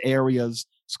depressed areas,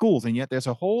 schools. And yet there's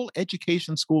a whole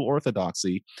education school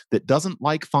orthodoxy that doesn't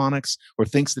like phonics or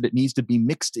thinks that it needs to be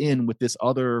mixed in with this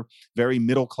other very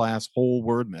middle class whole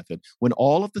word method, when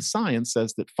all of the science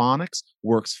says that phonics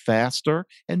works faster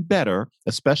and better,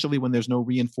 especially when there's no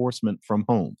reinforcement from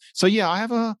home. So yeah, I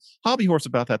have a hobby horse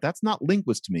about that. That's not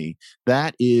linguist to me.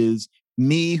 That is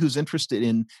me who's interested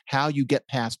in how you get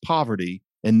past poverty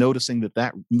and noticing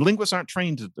that linguists aren't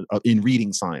trained in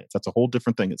reading science. That's a whole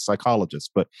different thing. It's psychologists.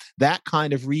 But that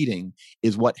kind of reading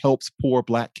is what helps poor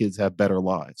Black kids have better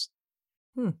lives.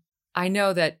 I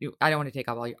know that I don't want to take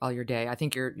up all your day. I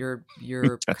think your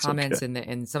comments okay.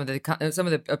 and some of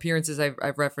the appearances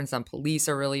I've referenced on police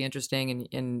are really interesting,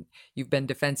 and you've been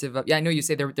defensive of. Yeah, I know you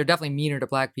say they're definitely meaner to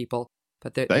Black people,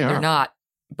 but they're not.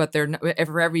 But they're not,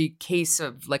 for every case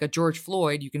of like a George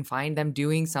Floyd, you can find them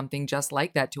doing something just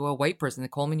like that to a white person.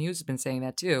 Coleman Hughes has been saying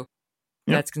that too.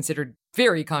 Yep. That's considered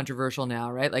very controversial now,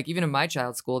 right? Like even in my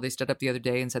child's school, they stood up the other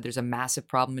day and said there's a massive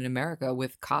problem in America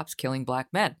with cops killing Black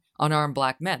men, unarmed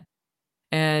Black men.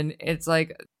 And it's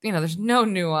like, there's no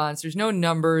nuance, there's no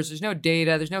numbers, there's no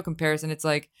data, there's no comparison. It's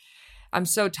like, I'm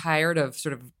so tired of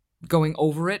sort of going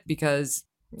over it because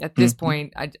at this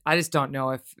point, I just don't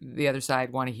know if the other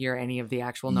side want to hear any of the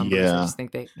actual numbers. Yeah. I just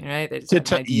think they just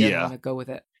have an idea and want to go with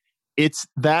it. It's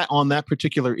that on that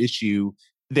particular issue,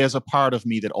 there's a part of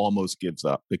me that almost gives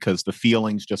up because the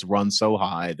feelings just run so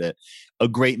high that a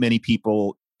great many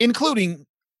people, including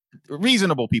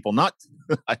reasonable people, not,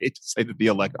 I hate to say that the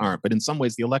elect aren't, but in some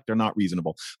ways the elect are not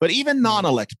reasonable, but even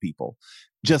non-elect people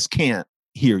just can't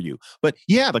hear you. But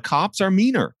yeah, the cops are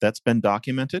meaner. That's been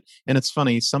documented. And it's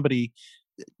funny,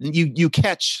 you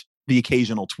catch the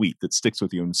occasional tweet that sticks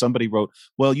with you. And somebody wrote,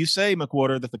 well, you say,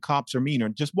 McWhorter, that the cops are meaner.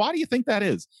 Just why do you think that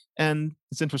is? And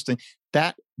it's interesting.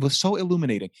 That was so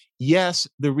illuminating. Yes,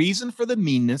 the reason for the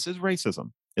meanness is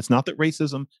racism. It's not that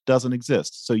racism doesn't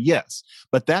exist. So yes,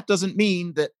 but that doesn't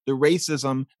mean that the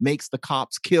racism makes the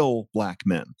cops kill Black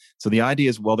men. So the idea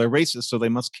is, well, they're racist, so they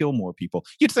must kill more people.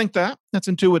 You'd think that. That's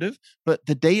intuitive, but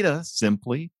the data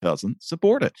simply doesn't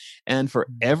support it. And for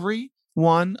every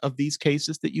one of these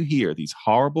cases that you hear, these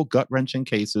horrible gut-wrenching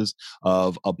cases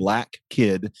of a Black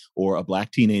kid or a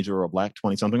Black teenager or a Black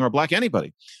 20-something or a Black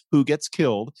anybody who gets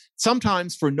killed,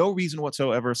 sometimes for no reason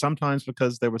whatsoever, sometimes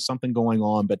because there was something going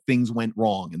on, but things went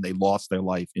wrong and they lost their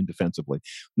life indefensibly.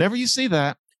 Whenever you see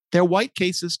that, they're white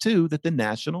cases too that the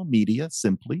national media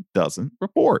simply doesn't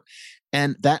report.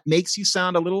 And that makes you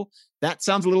sound that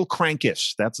sounds a little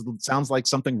crankish. That sounds like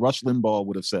something Rush Limbaugh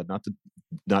would have said,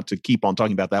 not to keep on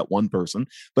talking about that one person.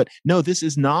 But no, this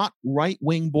is not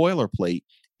right-wing boilerplate.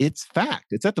 It's fact.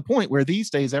 It's at the point where these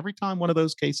days, every time one of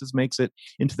those cases makes it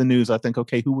into the news, I think,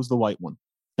 okay, who was the white one?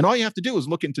 And all you have to do is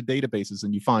look into databases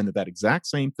and you find that exact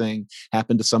same thing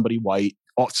happened to somebody white,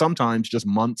 sometimes just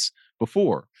months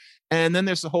before. And then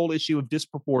there's the whole issue of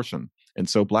disproportion. And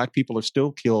so Black people are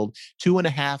still killed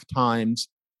 2.5 times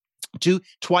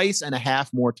Twice and a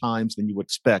half more times than you would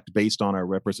expect based on our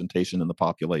representation in the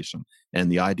population. And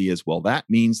the idea is, well, that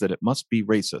means that it must be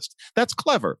racist. That's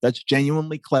clever. That's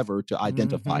genuinely clever to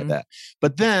identify that.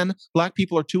 But then Black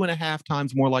people are 2.5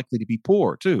 times more likely to be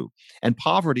poor too. And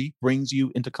poverty brings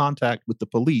you into contact with the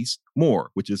police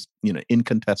more, which is,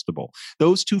 incontestable.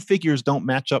 Those two figures don't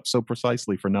match up so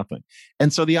precisely for nothing.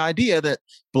 And so the idea that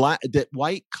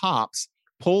white cops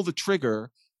pull the trigger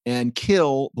and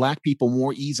kill Black people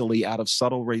more easily out of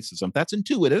subtle racism. That's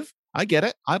intuitive. I get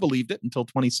it. I believed it until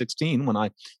 2016 when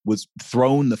I was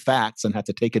thrown the facts and had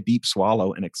to take a deep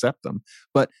swallow and accept them.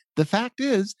 But the fact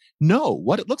is, no,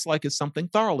 what it looks like is something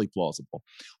thoroughly plausible.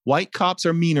 White cops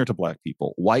are meaner to Black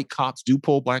people. White cops do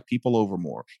pull Black people over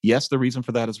more. Yes, the reason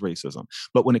for that is racism.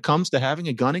 But when it comes to having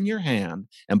a gun in your hand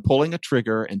and pulling a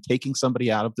trigger and taking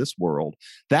somebody out of this world,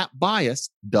 that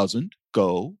bias doesn't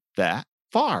go that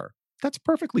far. That's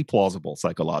perfectly plausible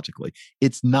psychologically.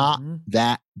 It's not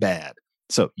that bad.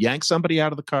 So yank somebody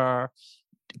out of the car,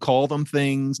 call them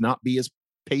things, not be as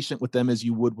patient with them as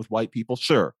you would with white people.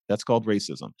 Sure, that's called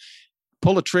racism.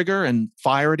 Pull a trigger and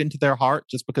fire it into their heart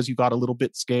just because you got a little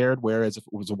bit scared, whereas if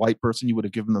it was a white person, you would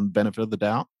have given them the benefit of the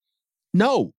doubt.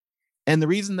 No. And the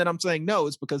reason that I'm saying no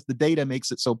is because the data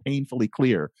makes it so painfully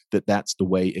clear that that's the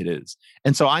way it is.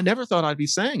 And so I never thought I'd be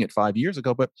saying it 5 years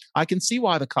ago, but I can see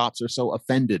why the cops are so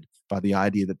offended by the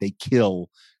idea that they kill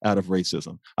out of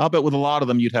racism. I'll bet with a lot of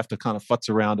them, you'd have to kind of futz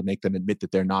around to make them admit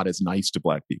that they're not as nice to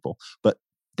Black people, but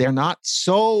they're not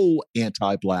so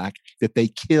anti-Black that they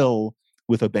kill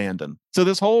with abandon. So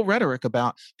this whole rhetoric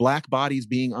about Black bodies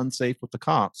being unsafe with the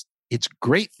cops, it's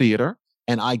great theater.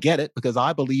 And I get it because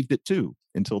I believed it too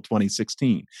until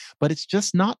 2016. But it's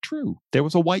just not true. There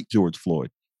was a white George Floyd.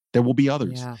 There will be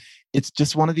others. Yeah. It's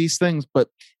just one of these things. But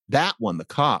that one, the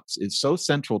cops, is so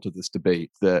central to this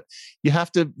debate that you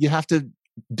have to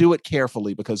do it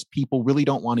carefully because people really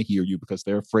don't want to hear you because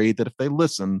they're afraid that if they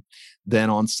listen, then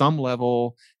on some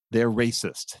level, they're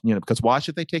racist, because why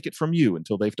should they take it from you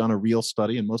until they've done a real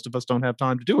study? And most of us don't have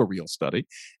time to do a real study.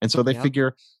 And so they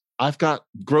figure, I've got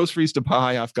groceries to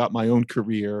buy. I've got my own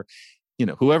career.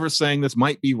 Whoever's saying this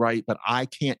might be right, but I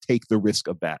can't take the risk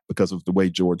of that because of the way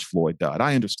George Floyd died.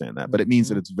 I understand that, but it means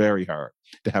that it's very hard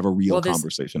to have a real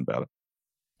conversation about it.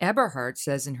 Eberhardt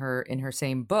says in her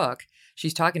same book,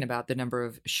 she's talking about the number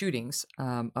of shootings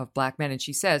of Black men. And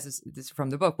she says, this is from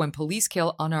the book, when police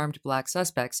kill unarmed Black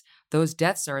suspects, those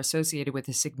deaths are associated with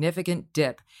a significant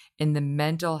dip in the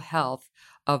mental health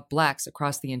of Blacks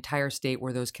across the entire state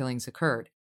where those killings occurred.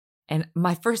 And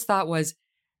my first thought was,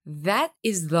 that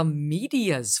is the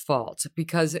media's fault,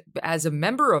 because as a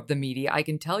member of the media, I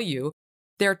can tell you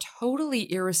they're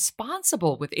totally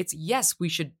irresponsible with it. Yes, we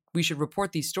should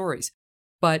report these stories,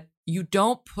 but you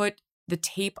don't put the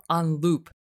tape on loop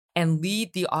and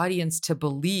lead the audience to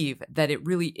believe that it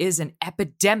really is an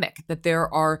epidemic, that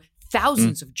there are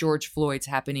thousands of George Floyds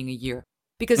happening a year,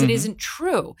 because it isn't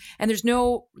true. And there's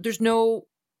no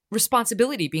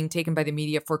responsibility being taken by the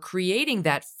media for creating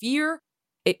that fear,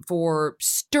 for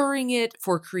stirring it,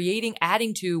 for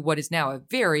adding to what is now a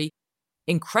very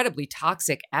incredibly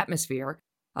toxic atmosphere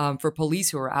for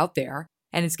police who are out there.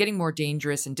 And it's getting more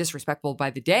dangerous and disrespectful by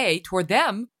the day toward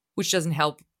them, which doesn't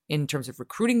help in terms of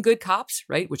recruiting good cops,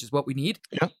 right? Which is what we need.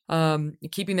 Yeah.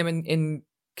 Keeping them in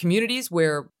communities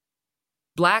where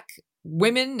Black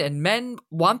women and men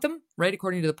want them, right?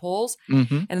 According to the polls.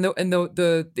 And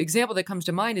the example that comes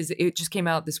to mind is it just came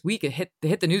out this week. It hit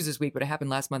the news this week, but it happened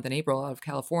last month in April out of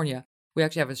California. We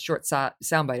actually have a short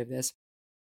soundbite of this,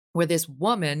 where this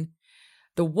woman,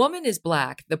 the woman is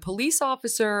Black. The police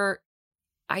officer,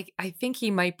 I think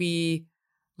he might be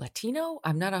Latino.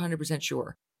 I'm not 100%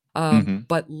 sure.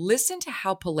 But listen to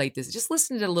how polite this is. Just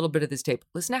listen to a little bit of this tape.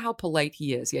 Listen to how polite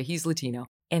he is. Yeah, he's Latino.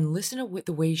 And listen to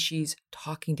the way she's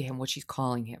talking to him, what she's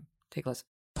calling him. Take a listen.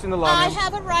 I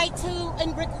have a right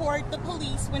to record the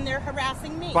police when they're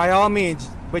harassing me. By all means,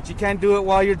 but you can't do it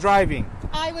while you're driving.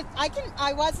 I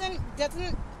wasn't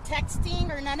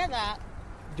texting or none of that.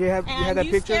 Do you have that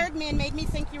picture? You scared me and made me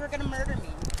think you were going to murder me.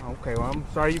 Okay, well, I'm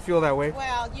sorry you feel that way.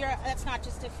 Well, that's not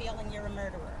just a feeling, you're a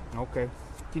murderer. Okay.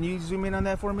 Can you zoom in on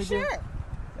that for me, Sure. Dear?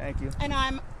 Thank you. And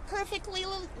I'm perfectly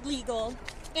legal,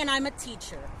 and I'm a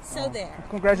teacher. So there.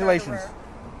 Congratulations. Murderer.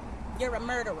 You're a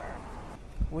murderer.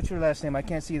 What's your last name? I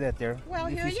can't see that there. Well,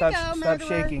 if here you stop, go, Stop murderer.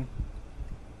 shaking.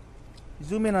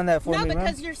 Zoom in on that for me, No,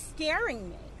 because right? you're scaring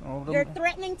me. Oh, You're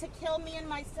threatening to kill me and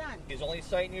my son. He's only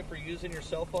citing you for using your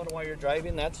cell phone while you're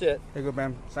driving. That's it. There you go,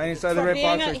 ma'am. Sign inside the red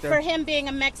box right there. For him being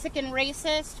a Mexican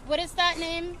racist. What is that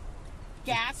name?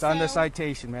 Gasso. It's on the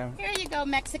citation, ma'am. Here you go,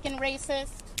 Mexican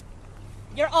racist.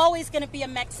 You're always going to be a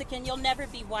Mexican. You'll never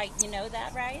be white. You know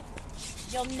that, right?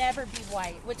 You'll never be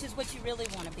white, which is what you really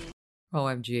want to be.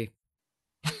 OMG.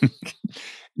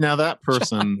 Now that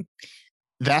person,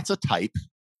 that's a type.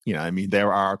 I mean,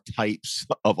 there are types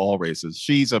of all races.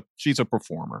 She's a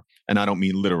performer, and I don't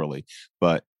mean literally,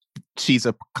 but she's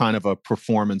a kind of a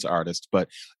performance artist. But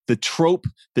the trope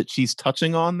that she's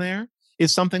touching on there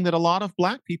is something that a lot of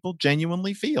Black people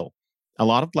genuinely feel. A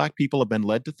lot of Black people have been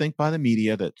led to think by the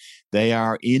media that they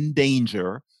are in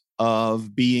danger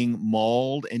of being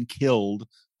mauled and killed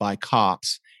by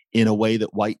cops in a way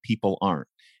that white people aren't.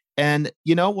 And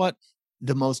you know what?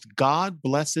 The most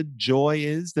God-blessed joy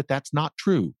is that that's not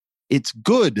true. It's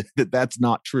good that that's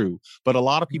not true. But a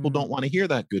lot of people don't want to hear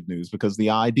that good news, because the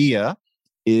idea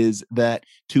is that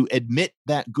to admit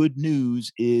that good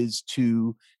news is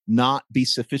to not be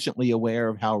sufficiently aware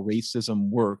of how racism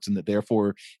works, and that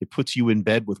therefore it puts you in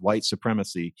bed with white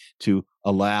supremacy to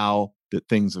allow that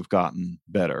things have gotten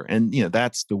better. And,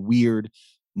 that's the weird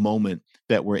moment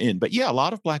that we're in. But yeah, a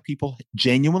lot of Black people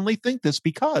genuinely think this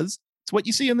because it's what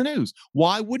you see in the news.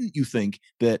 Why wouldn't you think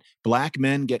that Black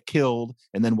men get killed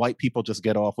and then white people just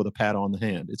get off with a pat on the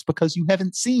hand? It's because you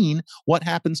haven't seen what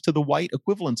happens to the white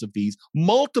equivalents of these.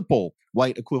 Multiple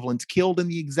white equivalents killed in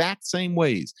the exact same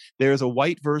ways. There's a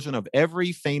white version of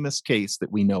every famous case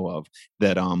that we know of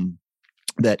that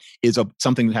is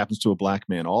something that happens to a Black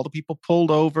man. All the people pulled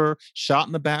over, shot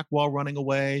in the back while running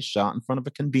away, shot in front of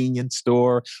a convenience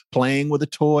store, playing with a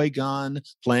toy gun,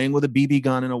 playing with a BB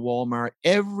gun in a Walmart.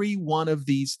 Every one of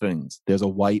these things, there's a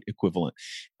white equivalent.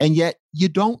 And yet you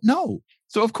don't know.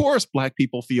 So of course, Black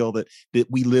people feel that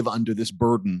we live under this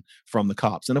burden from the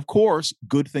cops. And of course,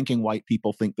 good thinking white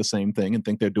people think the same thing and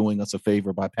think they're doing us a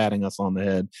favor by patting us on the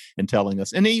head and telling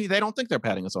us, and they don't think they're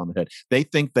patting us on the head. They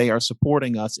think they are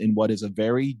supporting us in what is a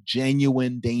very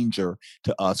genuine danger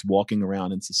to us walking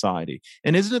around in society.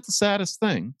 And isn't it the saddest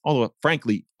thing? Although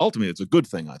frankly, ultimately it's a good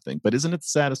thing, I think, but isn't it the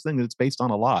saddest thing that it's based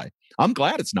on a lie? I'm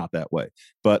glad it's not that way,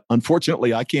 but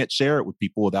unfortunately I can't share it with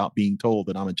people without being told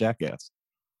that I'm a jackass.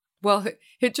 Well,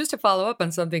 just to follow up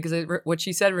on something, because what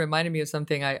she said reminded me of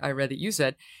something I read that you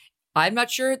said. I'm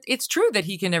not sure it's true that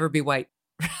he can never be white.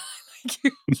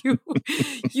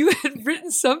 you had written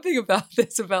something about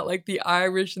this, about like the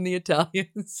Irish and the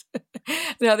Italians, and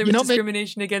how there was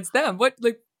discrimination against them.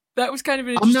 That was kind of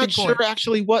an interesting point. I'm not sure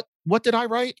actually what did I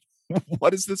write?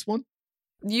 What is this one?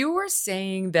 You were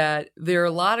saying that there are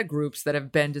a lot of groups that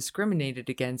have been discriminated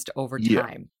against over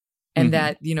time. And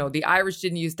that, the Irish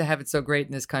didn't used to have it so great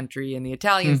in this country, and the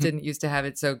Italians didn't used to have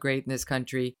it so great in this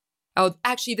country. Oh,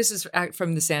 actually, this is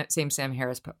from the same Sam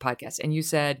Harris podcast. And you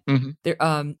said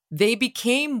they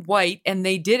became white, and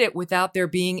they did it without there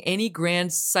being any grand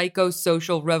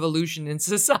psychosocial revolution in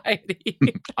society.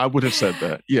 I would have said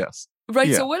that, yes. Right.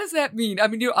 Yeah. So what does that mean? I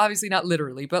mean, obviously not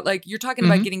literally, but like you're talking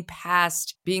about getting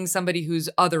past being somebody who's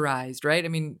otherized, right? I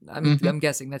mean, I'm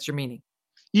guessing that's your meaning.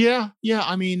 Yeah.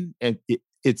 I mean,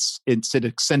 it's an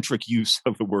eccentric use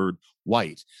of the word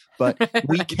white, but right.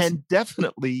 We can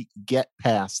definitely get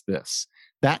past this.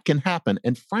 That can happen.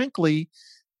 And frankly,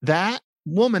 that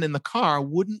woman in the car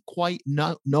wouldn't quite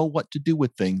know what to do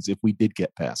with things if we did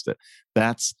get past it.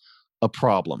 That's a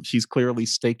problem. She's clearly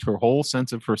staked her whole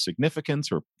sense of her significance,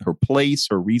 her place,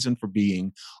 her reason for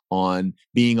being on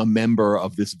being a member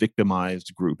of this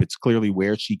victimized group. It's clearly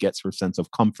where she gets her sense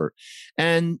of comfort.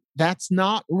 And that's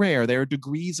not rare. There are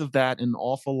degrees of that in an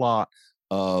awful lot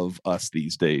of us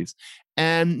these days.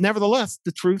 And nevertheless,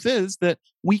 the truth is that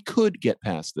we could get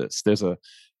past this. There's a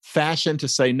fashion to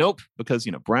say nope, because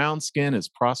brown skin is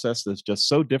processed as just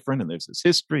so different, and there's this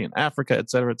history in Africa, et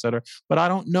cetera, et cetera. But I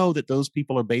don't know that those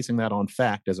people are basing that on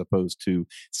fact as opposed to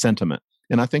sentiment.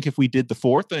 And I think if we did the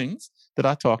 4 things that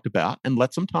I talked about and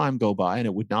let some time go by, and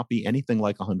it would not be anything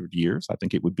like 100 years, I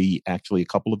think it would be actually a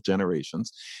couple of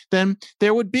generations, then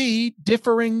there would be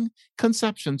differing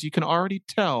conceptions. You can already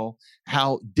tell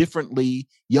how differently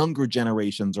younger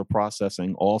generations are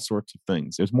processing all sorts of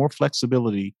things. There's more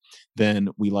flexibility than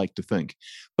we like to think.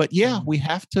 But yeah, we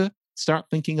have to start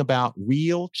thinking about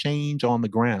real change on the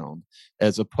ground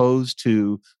as opposed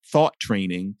to thought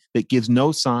training that gives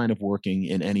no sign of working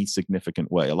in any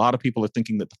significant way. A lot of people are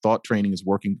thinking that the thought training is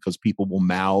working because people will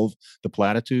mouth the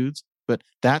platitudes, but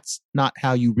that's not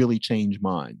how you really change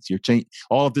minds.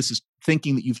 All of this is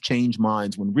thinking that you've changed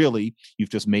minds when really you've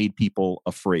just made people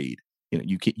afraid.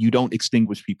 You don't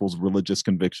extinguish people's religious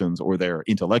convictions or their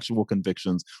intellectual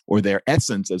convictions or their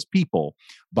essence as people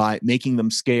by making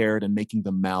them scared and making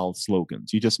them mouth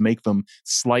slogans. You just make them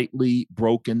slightly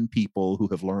broken people who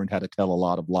have learned how to tell a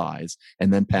lot of lies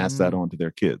and then pass that on to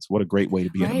their kids. What a great way to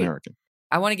be an American.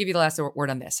 I want to give you the last word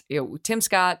on this. Tim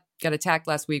Scott got attacked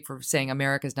last week for saying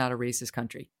America is not a racist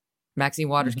country. Maxine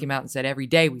Waters came out and said, every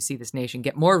day we see this nation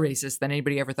get more racist than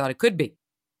anybody ever thought it could be.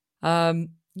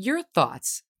 Your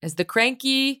thoughts as the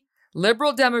cranky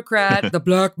liberal Democrat, the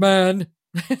black man,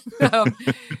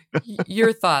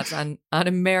 your thoughts on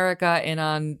America and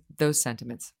on those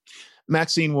sentiments?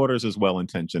 Maxine Waters is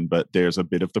well-intentioned, but there's a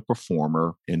bit of the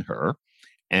performer in her.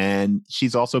 And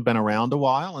she's also been around a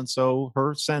while. And so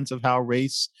her sense of how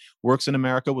race works in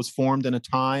America was formed in a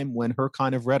time when her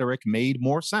kind of rhetoric made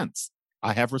more sense.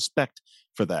 I have respect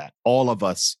for that. All of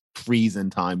us freeze in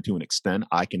time to an extent.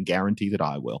 I can guarantee that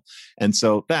I will. And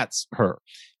so that's her.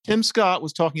 Tim Scott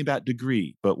was talking about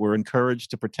degree, but we're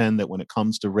encouraged to pretend that when it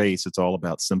comes to race, it's all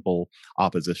about simple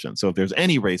opposition. So if there's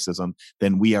any racism,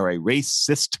 then we are a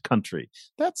racist country.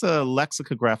 That's a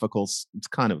lexicographical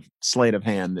kind of sleight of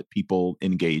hand that people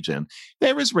engage in.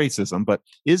 There is racism, but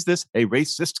is this a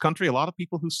racist country? A lot of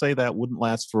people who say that wouldn't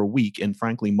last for a week in,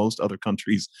 frankly, most other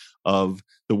countries of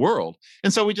the world.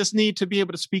 And so we just need to be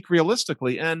able to speak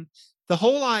realistically. And the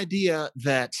whole idea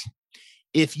that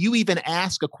if you even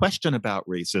ask a question about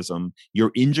racism,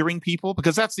 you're injuring people,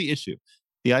 because that's the issue.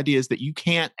 The idea is that you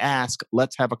can't ask,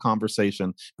 let's have a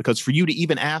conversation, because for you to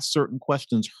even ask certain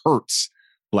questions hurts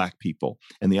Black people.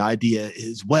 And the idea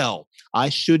is, well, I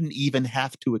shouldn't even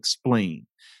have to explain.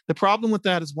 The problem with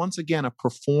that is, once again, a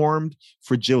performed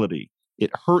fragility.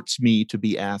 It hurts me to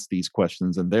be asked these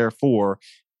questions, and therefore,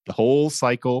 the whole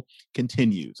cycle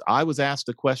continues. I was asked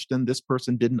a question. This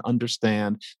person didn't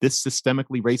understand. This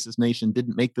systemically racist nation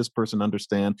didn't make this person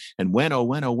understand. And when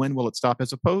will it stop?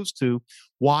 As opposed to,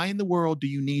 why in the world do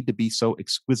you need to be so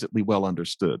exquisitely well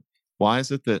understood? Why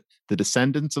is it that the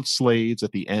descendants of slaves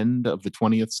at the end of the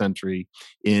 20th century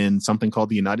in something called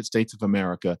the United States of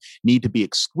America need to be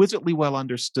exquisitely well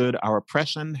understood? Our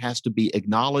oppression has to be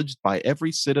acknowledged by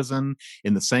every citizen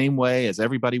in the same way as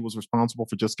everybody was responsible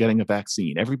for just getting a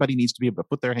vaccine. Everybody needs to be able to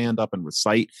put their hand up and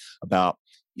recite about,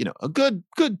 a good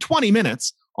 20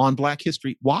 minutes on Black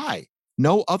history. Why?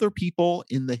 No other people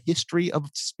in the history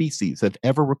of species have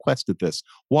ever requested this.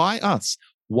 Why us?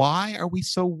 Why are we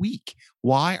so weak?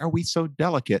 Why are we so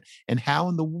delicate? And how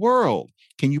in the world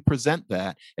can you present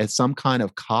that as some kind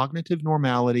of cognitive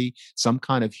normality, some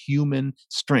kind of human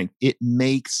strength? It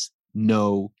makes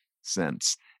no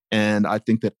sense. And I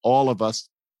think that all of us,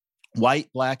 white,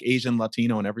 Black, Asian,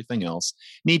 Latino, and everything else,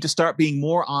 need to start being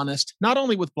more honest, not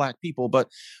only with Black people, but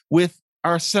with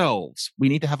ourselves. We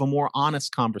need to have a more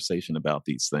honest conversation about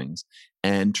these things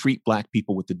and treat Black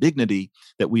people with the dignity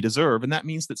that we deserve. And that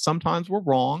means that sometimes we're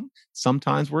wrong,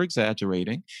 sometimes we're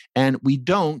exaggerating, and we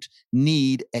don't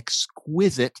need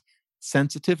exquisite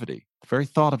sensitivity. The very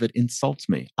thought of it insults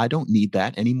me. I don't need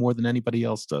that any more than anybody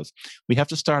else does. We have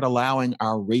to start allowing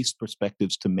our race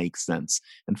perspectives to make sense.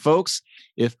 And folks,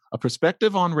 if a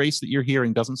perspective on race that you're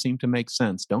hearing doesn't seem to make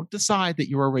sense, don't decide that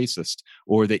you're a racist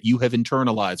or that you have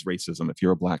internalized racism if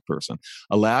you're a Black person.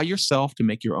 Allow yourself to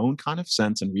make your own kind of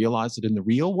sense and realize that in the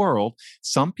real world,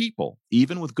 some people,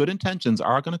 even with good intentions,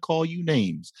 are going to call you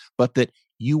names, but that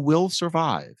you will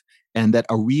survive and that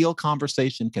a real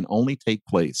conversation can only take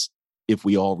place if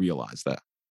we all realize that.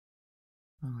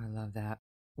 Oh, I love that.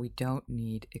 We don't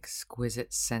need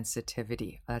exquisite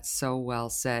sensitivity. That's so well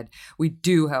said. We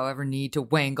do, however, need to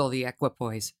wangle the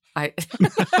equipoise. I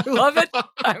love it.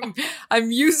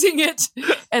 I'm using it,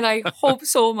 and I hope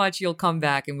so much you'll come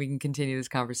back and we can continue this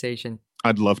conversation.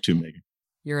 I'd love to, Megan.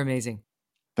 You're amazing.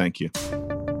 Thank you.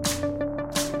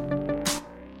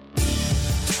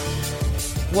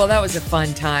 Well, that was a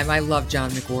fun time. I love John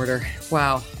McWhorter.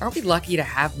 Wow. Aren't we lucky to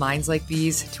have minds like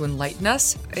these to enlighten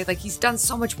us? Like, he's done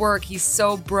so much work. He's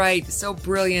so bright, so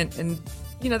brilliant. And,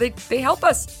 they help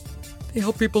us. They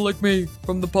help people like me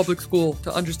from the public school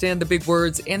to understand the big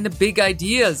words and the big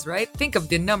ideas, right? Think of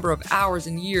the number of hours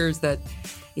and years that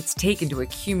it's taken to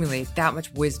accumulate that much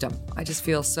wisdom. I just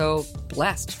feel so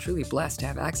blessed, truly blessed to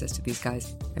have access to these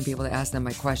guys and be able to ask them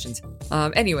my questions.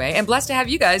 Anyway, and blessed to have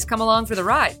you guys come along for the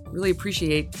ride. Really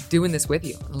appreciate doing this with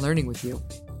you and learning with you.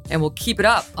 And we'll keep it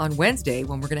up on Wednesday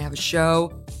when we're going to have a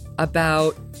show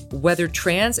about whether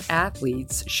trans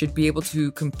athletes should be able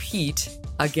to compete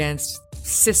against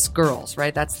cis girls,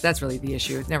 right? That's really the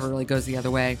issue. It never really goes the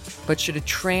other way. But should a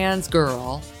trans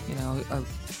girl,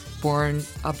 born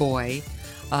a boy,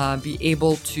 be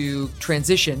able to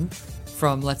transition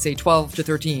from, let's say, 12 to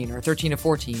 13 or 13 to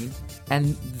 14,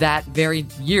 and that very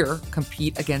year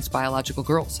compete against biological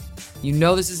girls?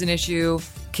 This is an issue.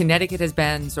 Connecticut has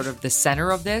been sort of the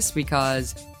center of this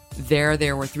because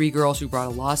there were 3 girls who brought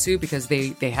a lawsuit because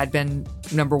they had been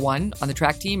number 1 on the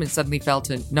track team and suddenly fell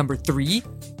to number 3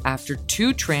 after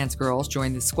 2 trans girls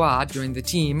joined the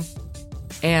team.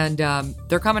 And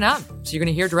they're coming on. So you're going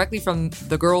to hear directly from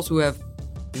the girls who have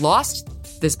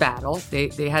lost this battle.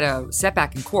 They had a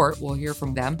setback in court. We'll hear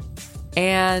from them.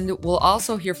 And we'll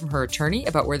also hear from her attorney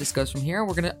about where this goes from here.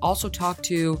 We're going to also talk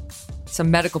to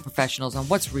some medical professionals on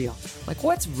what's real. Like,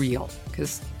 what's real?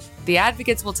 Because the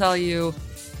advocates will tell you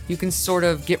you can sort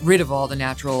of get rid of all the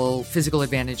natural physical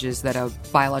advantages that a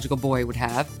biological boy would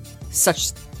have,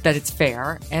 such that it's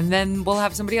fair. And then we'll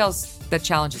have somebody else that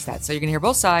challenges that. So you're going to hear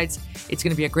both sides. It's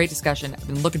going to be a great discussion. I've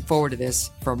been looking forward to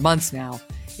this for months now.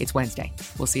 It's Wednesday.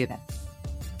 We'll see you then.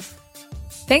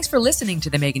 Thanks for listening to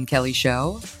The Megyn Kelly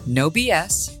Show. No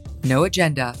BS, no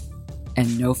agenda,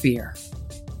 and no fear.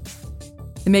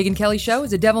 The Megyn Kelly Show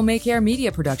is a Devil May Care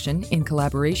media production in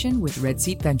collaboration with Red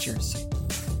Seat Ventures.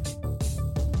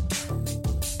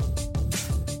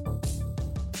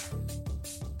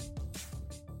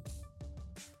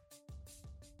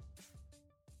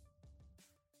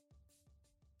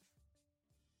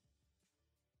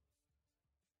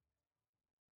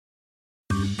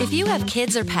 If you have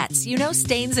kids or pets, you know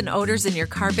stains and odors in your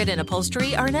carpet and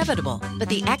upholstery are inevitable, but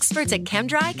the experts at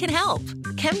ChemDry can help.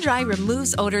 ChemDry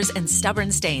removes odors and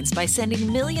stubborn stains by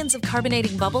sending millions of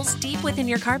carbonating bubbles deep within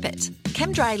your carpet.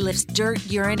 ChemDry lifts dirt,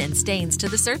 urine, and stains to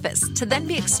the surface to then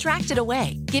be extracted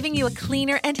away, giving you a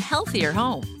cleaner and healthier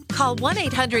home. Call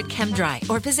 1-800-ChemDry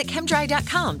or visit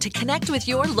chemdry.com to connect with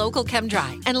your local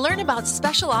ChemDry and learn about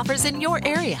special offers in your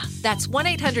area. That's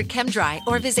 1-800-ChemDry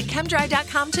or visit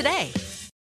chemdry.com today.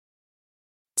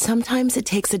 Sometimes it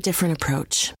takes a different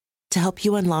approach to help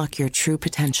you unlock your true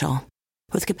potential.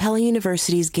 With Capella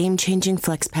University's game-changing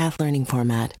FlexPath learning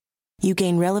format, you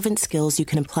gain relevant skills you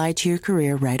can apply to your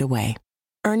career right away.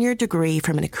 Earn your degree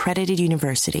from an accredited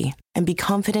university and be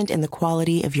confident in the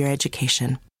quality of your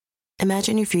education.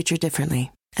 Imagine your future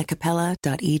differently at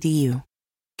capella.edu.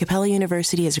 Capella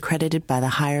University is accredited by the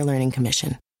Higher Learning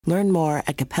Commission. Learn more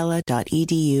at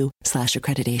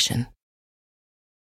capella.edu/accreditation.